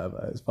just like,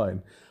 whatever, it's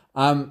fine.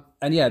 And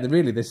yeah,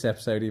 really this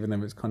episode, even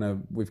though it's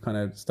we've kind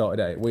of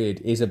started at it weird,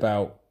 is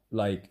about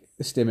like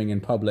stimming in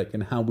public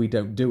and how we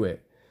don't do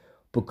it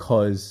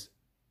because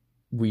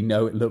we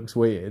know it looks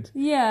weird.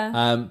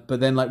 Yeah. But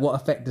then like what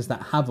effect does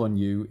that have on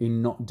you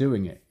in not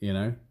doing it, you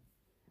know?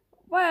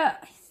 Well,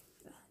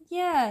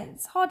 yeah,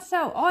 it's hard to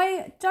tell.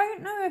 I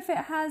don't know if it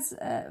has...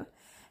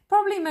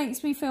 probably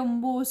makes me feel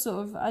more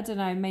sort of, I don't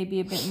know, maybe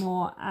a bit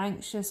more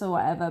anxious or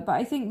whatever. But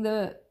I think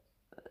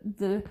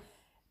the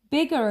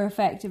bigger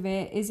effect of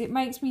it is it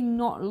makes me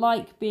not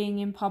like being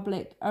in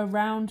public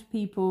around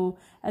people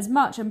as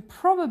much. And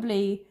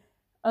probably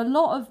a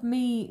lot of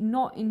me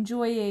not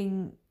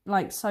enjoying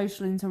like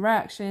social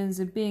interactions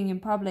and being in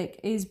public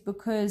is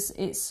because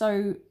it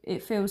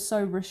feels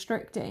so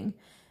restricting.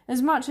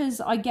 As much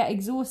as I get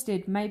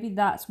exhausted, maybe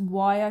that's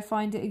why I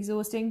find it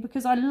exhausting,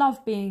 because I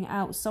love being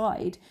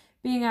outside.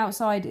 Being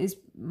outside is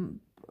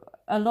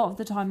a lot of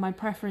the time my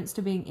preference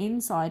to being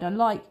inside. I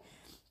like,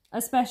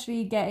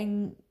 especially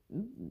doing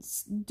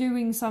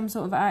some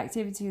sort of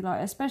activity,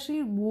 like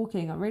especially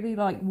walking. I really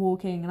like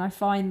walking, and I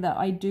find that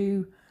I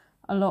do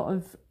a lot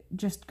of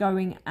just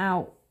going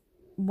out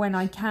when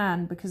I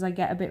can because I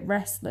get a bit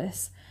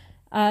restless.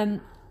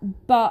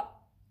 But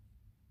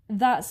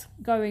that's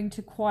going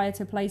to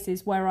quieter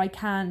places where I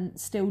can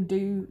still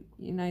do,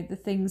 you know, the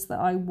things that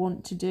I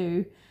want to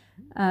do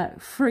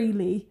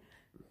freely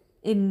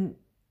in,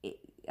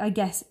 I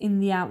guess, in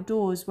the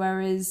outdoors.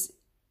 Whereas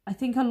I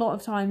think a lot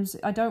of times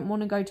I don't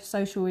want to go to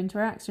social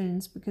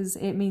interactions because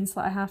it means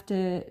that I have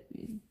to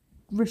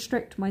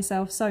restrict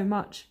myself so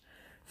much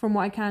from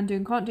what I can do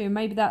and can't do. And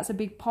maybe that's a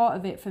big part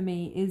of it for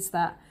me, is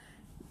that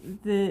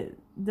the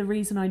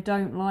reason I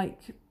don't like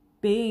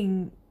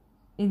being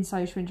in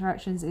social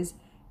interactions is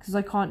because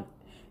I can't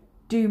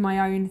do my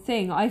own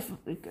thing. I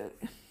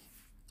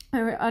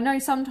know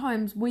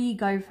sometimes we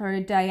go for a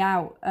day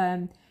out,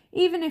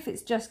 even if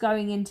it's just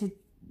going into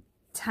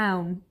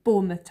town,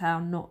 Bournemouth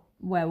town, not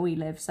where we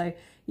live. So,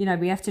 you know,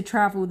 we have to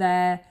travel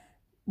there,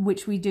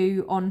 which we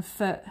do on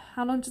foot.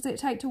 How long does it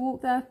take to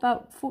walk there?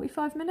 About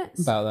 45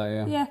 minutes? About that,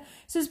 yeah. Yeah.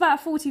 So it's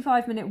about a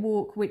 45-minute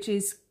walk, which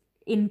is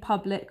in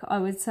public, I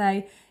would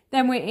say.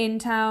 Then we're in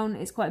town.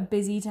 It's quite a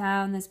busy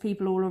town. There's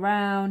people all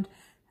around.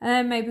 And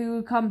then maybe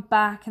we'll come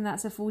back and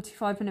that's a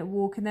 45-minute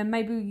walk. And then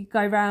maybe we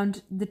go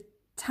around the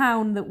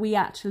town that we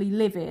actually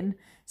live in.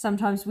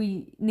 Sometimes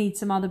we need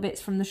some other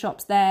bits from the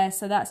shops there.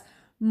 So that's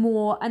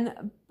more.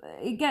 And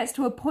it gets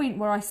to a point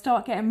where I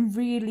start getting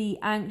really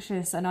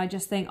anxious and I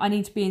just think I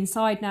need to be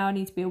inside now. I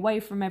need to be away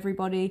from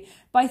everybody.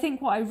 But I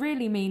think what I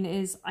really mean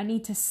is I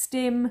need to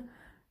stim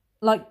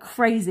like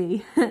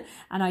crazy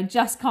and I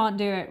just can't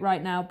do it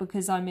right now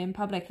because I'm in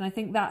public. And I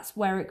think that's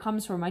where it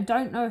comes from. I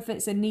don't know if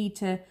it's a need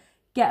to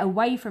get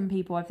away from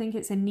people. I think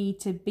it's a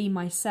need to be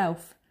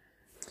myself.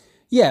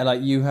 Yeah,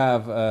 like you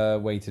have a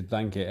weighted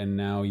blanket and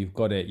now you've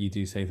got it. You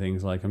do say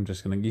things like, I'm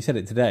just going to... You said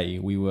it today.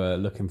 We were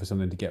looking for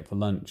something to get for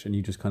lunch and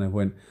you just kind of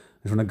went,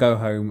 I just want to go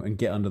home and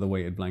get under the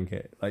weighted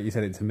blanket. Like you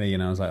said it to me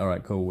and I was like, all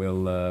right, cool,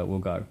 we'll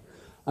go.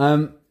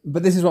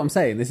 But this is what I'm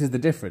saying. This is the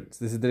difference.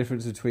 This is the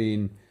difference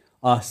between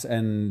us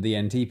and the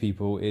NT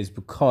people, is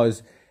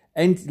because,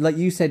 and like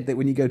you said, that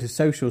when you go to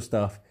social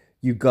stuff,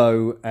 you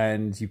go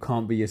and you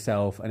can't be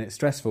yourself and it's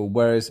stressful.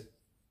 Whereas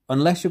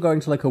unless you're going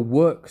to like a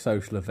work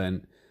social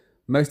event,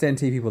 most NT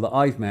people that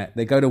I've met,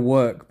 they go to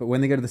work, but when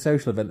they go to the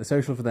social event, the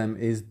social for them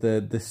is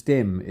the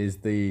stim, is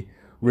the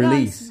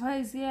release. Yeah,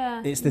 I suppose,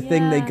 yeah. It's the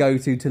thing they go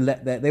to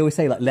let their, they always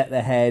say like, let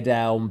their hair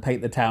down,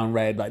 paint the town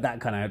red, like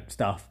that kind of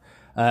stuff.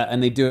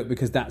 And they do it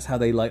because that's how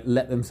they like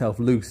let themselves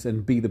loose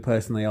and be the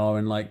person they are.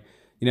 And like,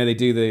 you know, they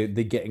do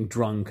the getting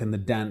drunk and the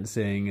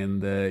dancing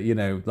and the, you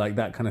know, like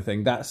that kind of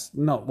thing. That's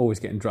not always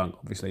getting drunk,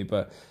 obviously,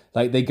 but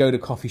like they go to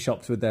coffee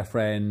shops with their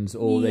friends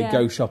or they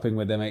go shopping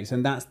with their mates.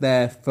 And that's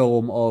their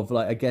form of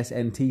like, I guess,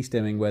 NT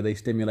stimming, where they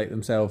stimulate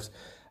themselves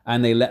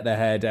and they let their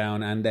hair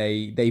down and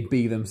they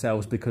be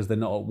themselves because they're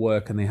not at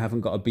work and they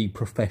haven't got to be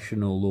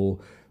professional or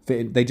fit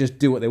in. They just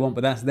do what they want,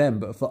 but that's them.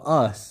 But for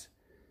us,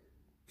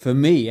 for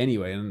me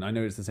anyway, and I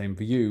know it's the same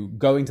for you,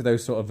 going to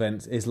those sort of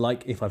events is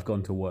like if I've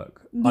gone to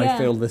work. Yeah. I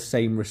feel the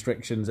same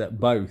restrictions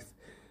at both.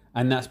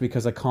 And that's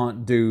because I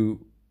can't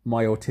do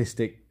my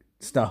autistic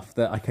stuff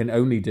that I can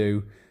only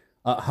do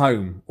at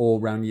home or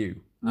around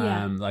you.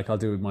 Yeah. Like I'll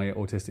do my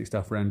autistic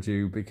stuff around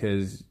you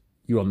because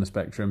you're on the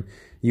spectrum.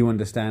 You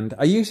understand.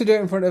 I used to do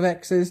it in front of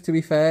exes, to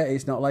be fair.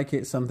 It's not like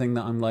it's something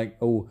that I'm like,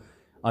 oh,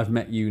 I've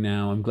met you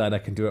now. I'm glad I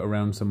can do it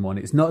around someone.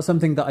 It's not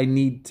something that I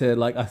need to,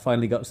 like, I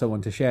finally got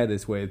someone to share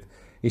this with.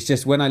 It's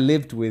just when I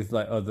lived with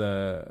like when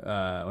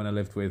I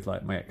lived with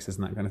like my exes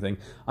and that kind of thing,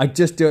 I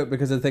just do it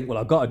because I think, well,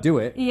 I've got to do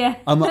it. Yeah.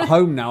 I'm at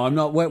home now. I'm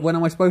not, when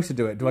am I supposed to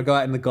do it? Do I go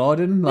out in the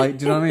garden? Like,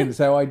 do you know what I mean?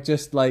 So I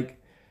just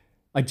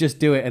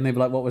do it and they'd be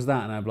like, what was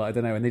that? And I'd be like, I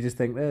don't know. And they just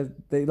think,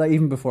 they like,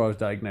 even before I was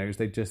diagnosed,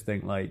 they just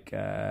think like,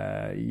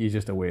 you're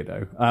just a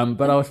weirdo.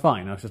 But I was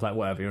fine. I was just like,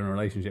 whatever, you're in a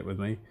relationship with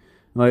me.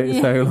 Like,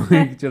 so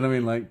like, do you know what I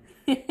mean?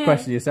 Like,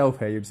 question yourself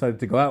here. You decided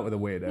to go out with a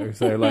weirdo.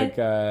 So like,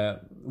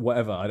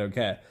 whatever, I don't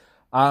care.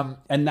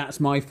 And that's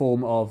my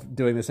form of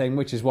doing the same,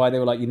 which is why they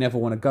were like, you never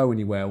want to go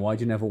anywhere. Why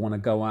do you never want to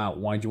go out?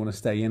 Why do you want to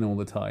stay in all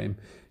the time?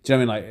 Do you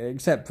know what I mean? Like,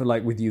 except for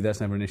like with you, that's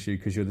never an issue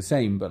because you're the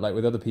same. But like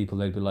with other people,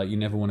 they'd be like, you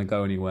never want to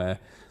go anywhere.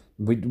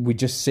 We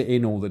just sit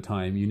in all the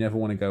time. You never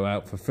want to go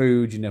out for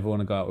food. You never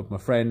want to go out with my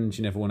friends.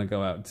 You never want to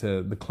go out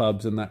to the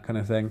clubs and that kind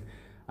of thing.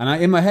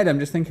 And in my head, I'm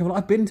just thinking, well,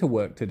 I've been to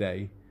work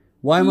today.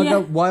 Why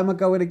am I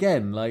going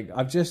again? Like,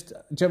 I've just, do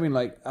you know what I mean?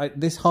 Like,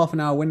 this half an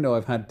hour window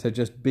I've had to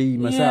just be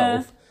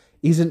myself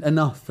isn't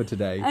enough for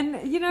today.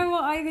 And you know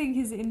what I think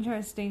is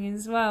interesting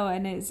as well,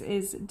 and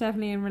it's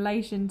definitely in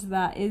relation to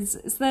that, is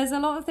there's a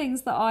lot of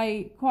things that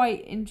I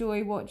quite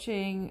enjoy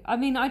watching. I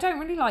mean, I don't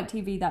really like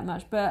TV that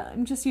much, but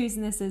I'm just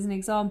using this as an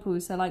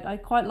example. So like, I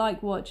quite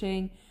like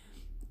watching,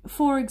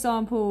 for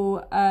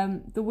example,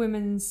 the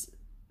Women's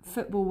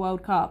Football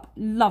World Cup.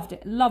 Loved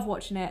it. Love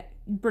watching it.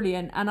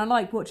 Brilliant. And I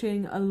like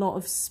watching a lot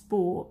of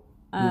sport,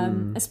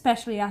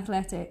 especially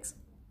athletics.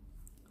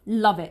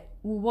 Love it.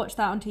 We'll watch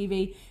that on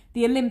TV.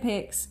 The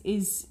Olympics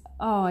is,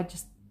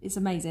 it's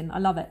amazing. I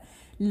love it.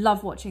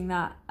 Love watching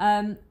that.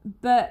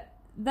 But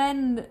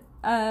then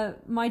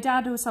my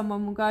dad or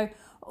someone will go,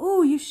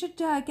 oh, you should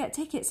get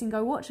tickets and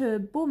go watch a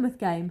Bournemouth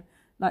game,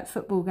 like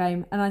football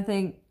game. And I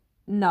think,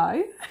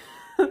 no.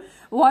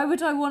 Why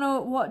would I want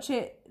to watch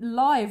it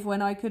live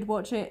when I could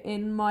watch it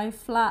in my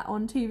flat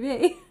on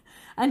TV?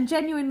 And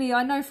genuinely,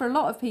 I know for a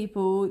lot of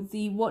people,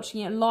 the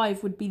watching it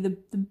live would be the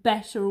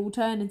better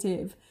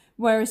alternative.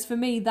 Whereas for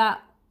me,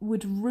 that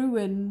would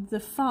ruin the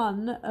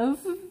fun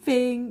of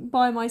being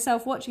by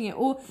myself watching it.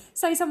 Or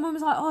say someone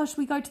was like, oh, should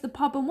we go to the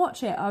pub and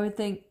watch it? I would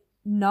think,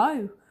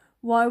 no.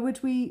 Why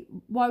would we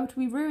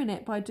ruin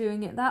it by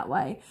doing it that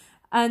way?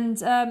 And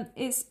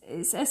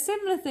it's a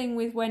similar thing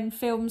with when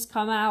films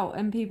come out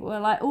and people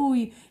are like, oh,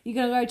 you're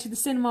going to go to the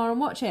cinema and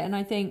watch it. And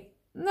I think,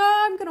 no,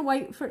 I'm going to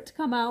wait for it to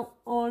come out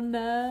on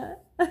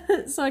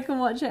so I can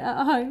watch it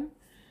at home.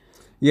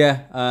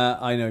 Yeah,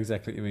 I know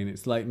exactly what you mean.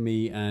 It's like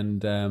me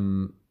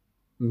and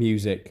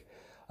music.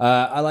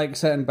 I like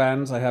certain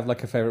bands. I have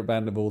like a favourite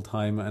band of all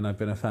time, and I've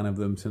been a fan of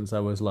them since I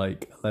was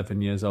like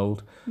 11 years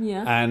old.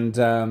 Yeah.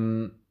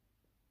 And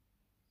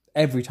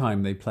every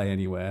time they play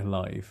anywhere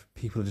live,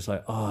 people are just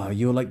like, oh,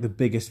 you're like the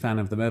biggest fan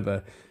of them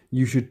ever.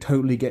 You should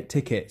totally get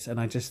tickets. And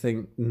I just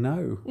think,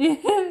 no.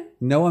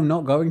 No, I'm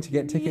not going to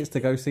get tickets to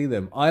go see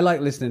them. I like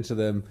listening to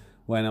them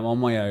when I'm on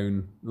my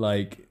own,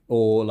 like,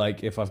 or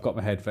like if I've got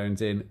my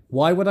headphones in.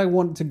 Why would I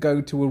want to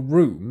go to a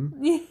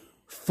room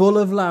full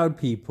of loud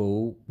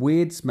people,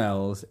 weird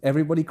smells,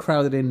 everybody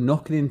crowded in,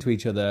 knocking into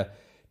each other,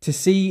 to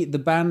see the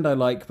band I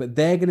like, but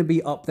they're going to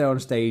be up there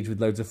on stage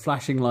with loads of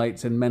flashing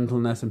lights and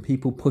mentalness and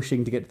people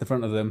pushing to get to the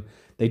front of them.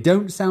 They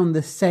don't sound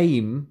the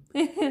same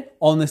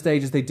on the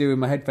stage as they do in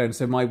my headphones,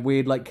 so my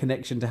weird like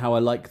connection to how I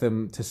like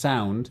them to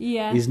sound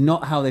is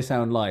not how they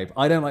sound live.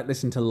 I don't like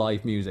listening to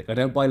live music. I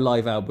don't buy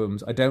live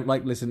albums. I don't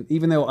like listen,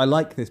 even though I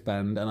like this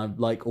band and I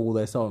like all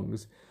their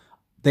songs,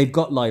 they've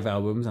got live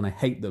albums and I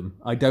hate them.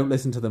 I don't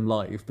listen to them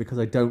live because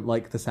I don't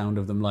like the sound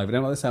of them live. I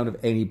don't like the sound of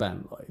any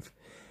band live.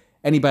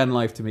 Any band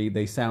live to me,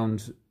 they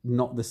sound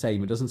not the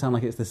same. It doesn't sound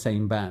like it's the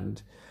same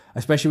band.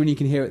 Especially when you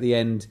can hear at the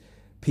end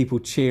people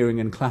cheering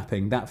and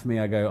clapping. That for me,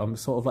 I'm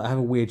sort of like, I have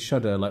a weird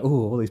shudder, like,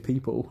 oh, all these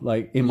people,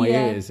 like in my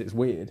ears. It's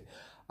weird.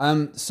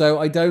 So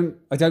I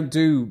don't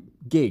do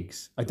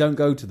gigs. I don't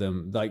go to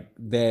them. Like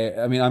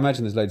I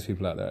imagine there's loads of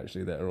people out there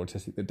actually that are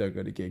autistic that don't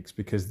go to gigs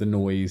because the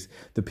noise,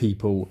 the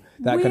people,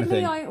 that Weirdly, kind of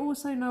thing. I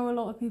also know a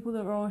lot of people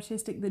that are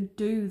autistic that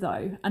do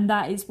though, and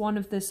that is one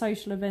of the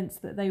social events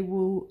that they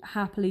will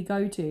happily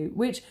go to.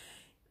 Which,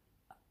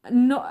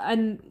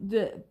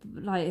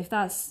 if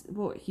that's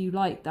what you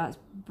like, that's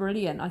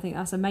brilliant. I think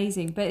that's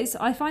amazing. But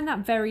I find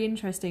that very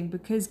interesting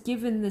because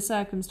given the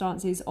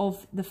circumstances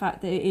of the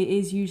fact that it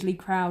is usually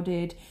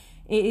crowded,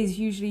 it is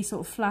usually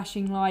sort of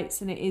flashing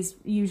lights, and it is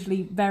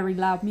usually very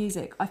loud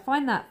music. I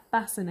find that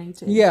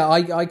fascinating. Yeah,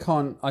 I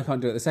can't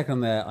do it. The second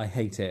I'm there, I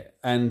hate it.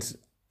 And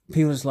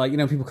people are just like,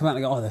 people come out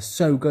and go, oh, they're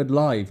so good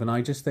live. And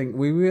I just think,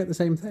 we were at the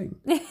same thing.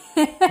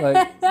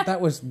 Like, that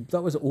was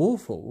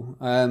awful.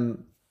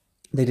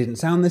 They didn't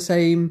sound the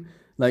same.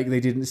 Like,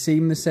 they didn't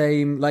seem the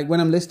same. Like, when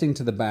I'm listening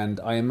to the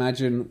band, I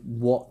imagine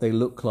what they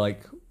look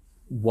like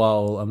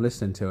while I'm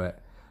listening to it.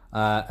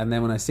 And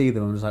then when I see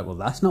them, I'm just like, well,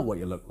 that's not what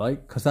you look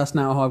like, because that's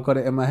now how I've got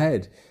it in my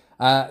head.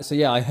 So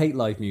yeah, I hate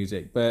live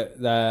music, but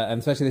and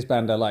especially this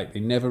band I like, they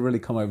never really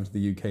come over to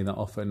the UK that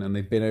often, and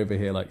they've been over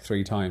here like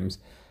 3 times,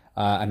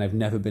 and I've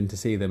never been to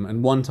see them.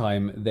 And one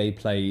time they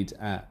played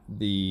at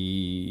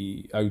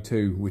the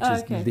O2, which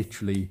is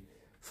literally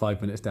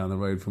 5 minutes down the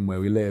road from where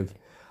we live.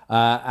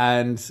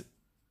 And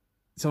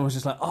so I was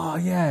just like, oh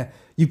yeah,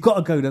 you've got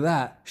to go to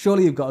that.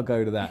 Surely you've got to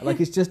go to that. Like,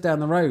 it's just down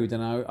the road.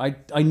 And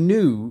I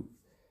knew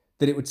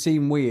that it would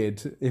seem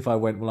weird if I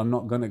went, well, I'm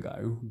not going to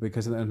go,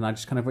 because and I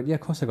just kind of went, yeah,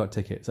 of course I got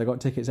tickets. I got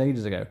tickets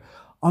ages ago.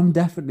 I'm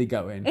definitely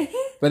going.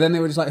 But then they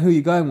were just like, who are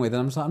you going with? And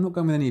I'm just like, I'm not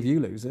going with any of you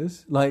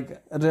losers. Like, do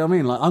you know what I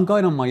mean? Like, I'm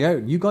going on my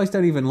own. You guys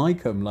don't even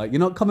like them. Like, you're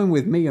not coming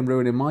with me and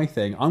ruining my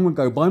thing. I'm going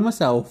to go by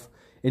myself,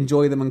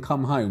 enjoy them and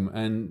come home.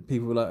 And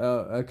people were like,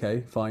 oh,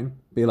 okay, fine.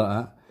 Be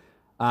like that.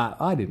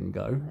 I didn't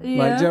go. Yeah. Like, do you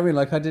know what I mean?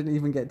 Like, I didn't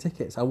even get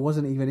tickets. I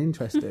wasn't even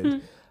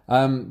interested.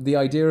 The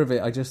idea of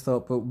it, I just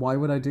thought, but why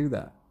would I do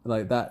that?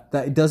 Like, that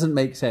it doesn't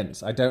make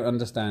sense. I don't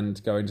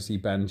understand going to see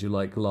bands you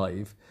like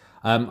live.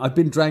 I've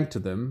been dragged to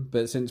them,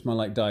 but since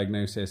my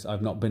diagnosis,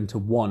 I've not been to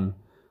one,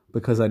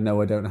 because I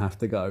know I don't have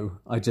to go.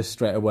 I just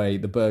straight away,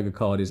 the burger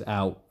card is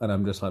out, and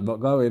I'm just like, I'm not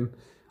going.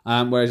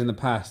 Whereas in the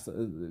past,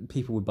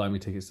 people would buy me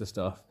tickets to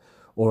stuff,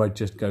 or I'd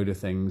just go to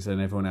things and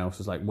everyone else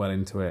was like well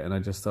into it, and I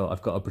just thought,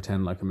 I've got to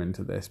pretend like I'm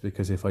into this,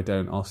 because if I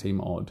don't, I'll seem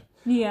odd.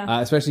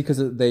 Yeah. Especially because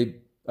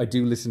I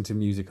do listen to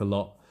music a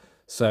lot.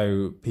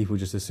 So people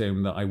just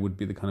assume that I would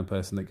be the kind of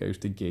person that goes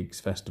to gigs,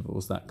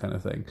 festivals, that kind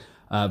of thing.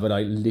 But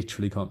I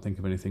literally can't think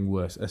of anything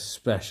worse,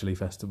 especially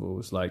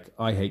festivals. Like,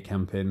 I hate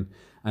camping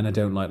and I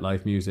don't like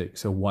live music.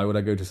 So why would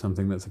I go to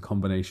something that's a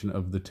combination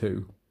of the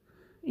two?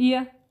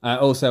 Yeah.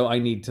 Also, I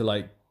need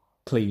to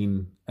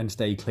clean and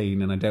stay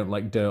clean, and I don't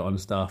like dirt on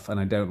stuff, and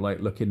I don't like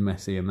looking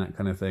messy and that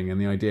kind of thing.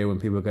 And the idea when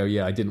people go,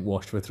 yeah, I didn't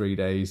wash for 3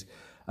 days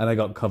and I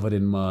got covered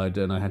in mud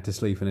and I had to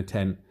sleep in a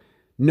tent.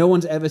 No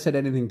one's ever said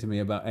anything to me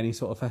about any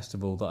sort of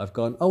festival that I've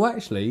gone, oh,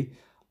 actually,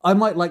 I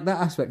might like that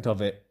aspect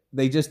of it.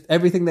 They just,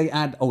 everything they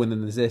add, oh, and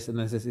then there's this and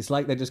there's this. It's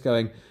like they're just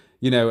going,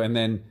 and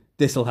then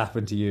this will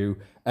happen to you,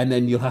 and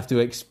then you'll have to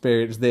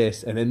experience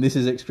this, and then this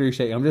is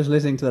excruciating. I'm just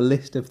listening to the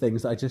list of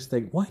things that I just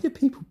think, why do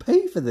people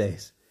pay for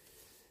this?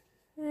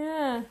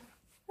 Yeah,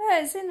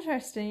 it's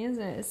interesting,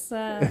 isn't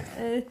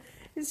it?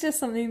 It's just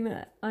something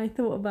that I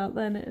thought about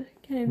then. It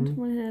came to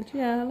my head.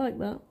 Yeah, I like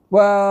that.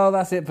 Well,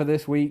 that's it for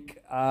this week.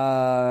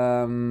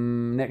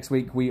 Next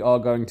week we are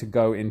going to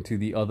go into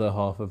the other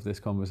half of this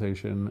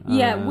conversation.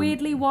 Yeah,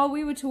 weirdly, while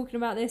we were talking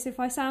about this, if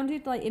I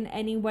sounded like in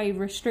any way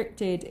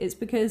restricted, it's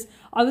because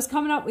I was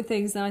coming up with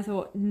things and I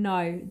thought,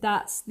 no,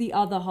 that's the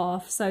other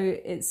half. So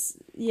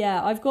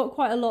I've got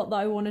quite a lot that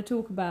I want to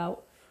talk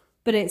about,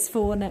 but it's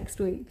for next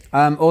week.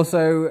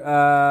 Also,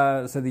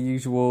 so the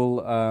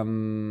usual,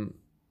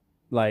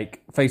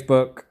 like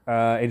Facebook,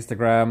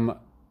 Instagram,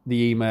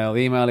 the email.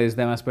 The email is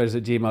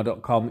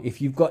themaspergers@gmail.com.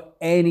 If you've got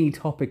any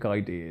topic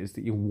ideas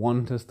that you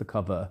want us to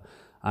cover,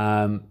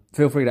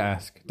 feel free to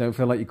ask. Don't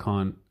feel like you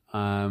can't.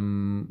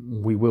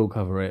 We will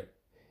cover it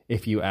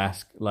if you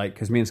ask. Like,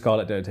 because me and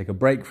Scarlett don't take a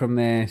break from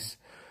this.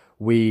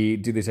 We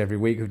do this every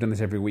week. We've done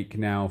this every week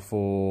now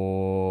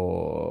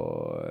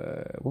for...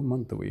 what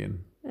month are we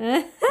in?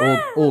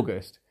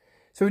 August.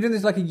 So we've done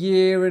this like a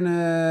year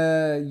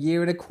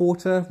and a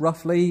quarter,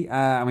 roughly,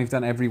 and we've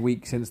done every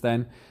week since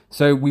then.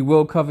 So we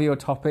will cover your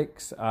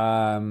topics,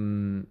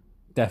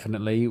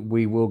 definitely.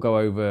 We will go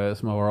over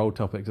some of our old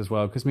topics as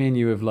well, because me and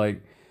you have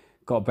like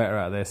got better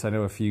at this. I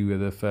know a few of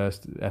the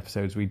first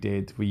episodes we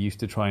did, we used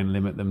to try and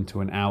limit them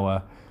to an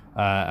hour,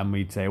 and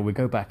we'd say, we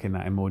go back in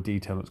that in more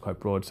detail. It's quite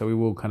broad, so we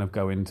will kind of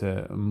go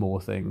into more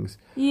things.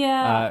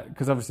 Yeah.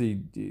 Because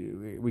obviously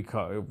we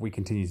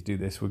continue to do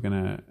this, we're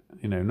gonna,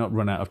 not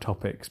run out of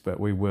topics, but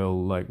we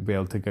will like be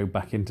able to go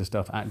back into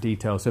stuff at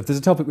detail. So if there's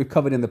a topic we've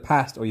covered in the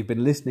past, or you've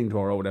been listening to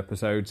our old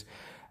episodes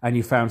and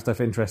you found stuff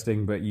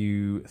interesting, but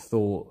you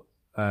thought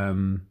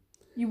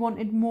you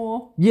wanted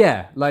more.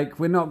 Yeah, like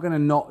we're not going to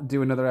not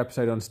do another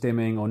episode on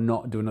stimming, or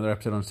not do another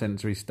episode on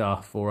sensory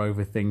stuff or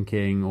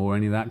overthinking or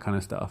any of that kind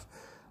of stuff.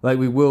 Like,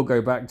 we will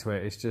go back to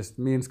it. It's just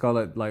me and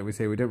Scarlett, like we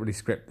say, we don't really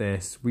script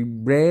this. We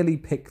rarely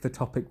pick the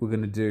topic we're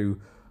going to do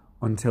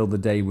until the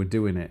day we're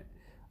doing it.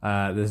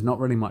 There's not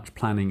really much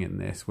planning in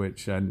this,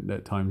 which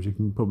at times you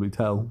can probably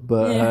tell.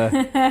 But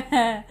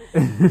yeah,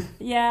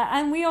 yeah,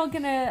 and we are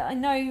going to... I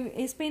know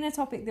it's been a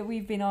topic that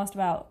we've been asked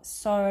about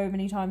so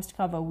many times to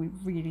cover. We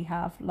really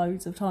have,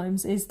 loads of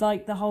times. Is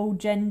like the whole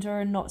gender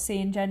and not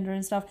seeing gender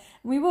and stuff.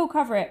 And we will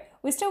cover it.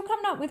 We're still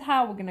coming up with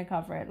how we're going to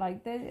cover it.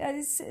 Like,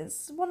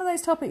 it's one of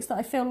those topics that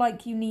I feel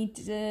like you need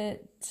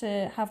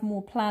to have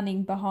more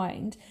planning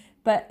behind.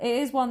 But it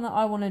is one that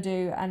I want to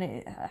do,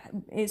 and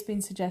it's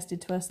been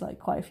suggested to us like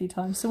quite a few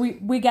times. So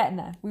we're getting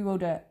there. We will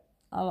do it.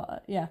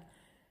 Yeah.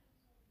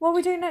 What are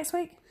we doing next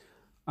week?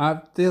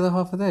 The other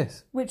half of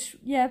this. Which,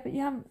 yeah, but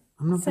you haven't.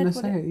 I'm not going to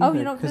say it either. Oh,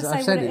 you're not going to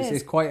say what it is.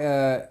 It's quite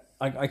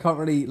I can't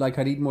really, like,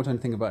 I need more time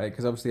to think about it,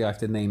 because obviously I have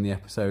to name the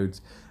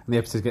episodes, and the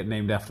episodes get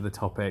named after the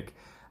topic.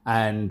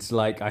 And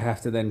like, I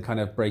have to then kind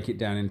of break it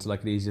down into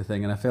like an easier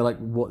thing. And I feel like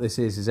what this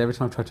is every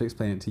time I try to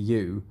explain it to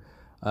you,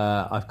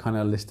 I've kind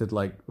of listed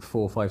like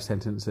 4 or 5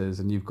 sentences,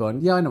 and you've gone,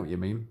 yeah, I know what you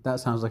mean.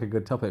 That sounds like a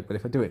good topic. But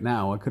if I do it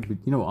now, I could be,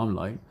 you know what I'm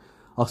like.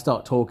 I'll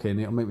start talking,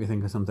 it'll make me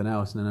think of something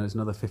else, and then there's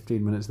another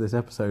 15 minutes of this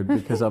episode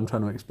because I'm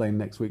trying to explain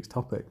next week's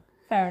topic.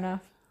 Fair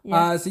enough.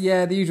 Yeah. So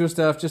yeah, the usual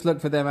stuff. Just look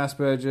for Them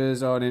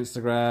Aspergers on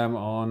Instagram,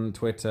 on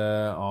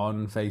Twitter,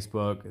 on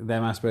Facebook.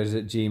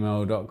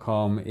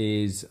 themaspergers@gmail.com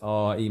is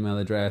our email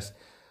address.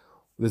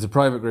 There's a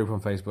private group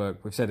on Facebook.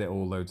 We've said it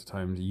all loads of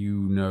times.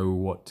 You know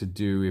what to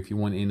do if you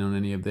want in on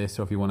any of this,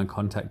 or if you want to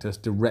contact us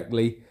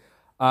directly.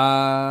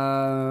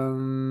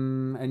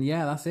 And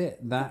yeah, that's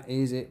it. That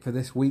is it for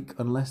this week,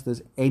 unless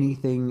there's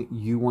anything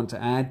you want to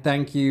add.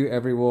 Thank you,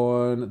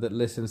 everyone that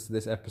listens to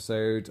this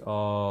episode.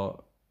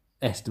 Our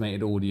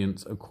estimated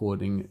audience,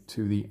 according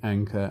to the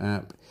Anchor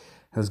app,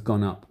 has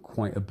gone up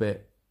quite a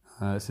bit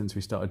since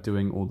we started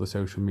doing all the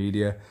social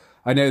media.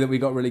 I know that we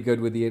got really good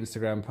with the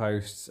Instagram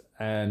posts,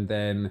 and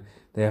then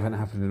they haven't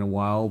happened in a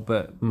while,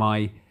 but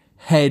my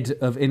head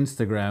of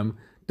Instagram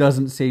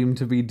doesn't seem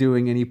to be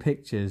doing any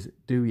pictures,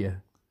 do you?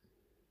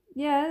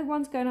 Yeah,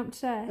 one's going up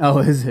today. Oh,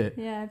 is it?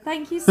 Yeah.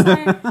 Thank you so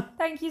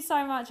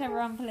much,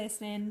 everyone, for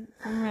listening.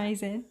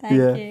 Amazing. Thank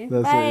you.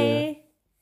 That's Bye. It, yeah.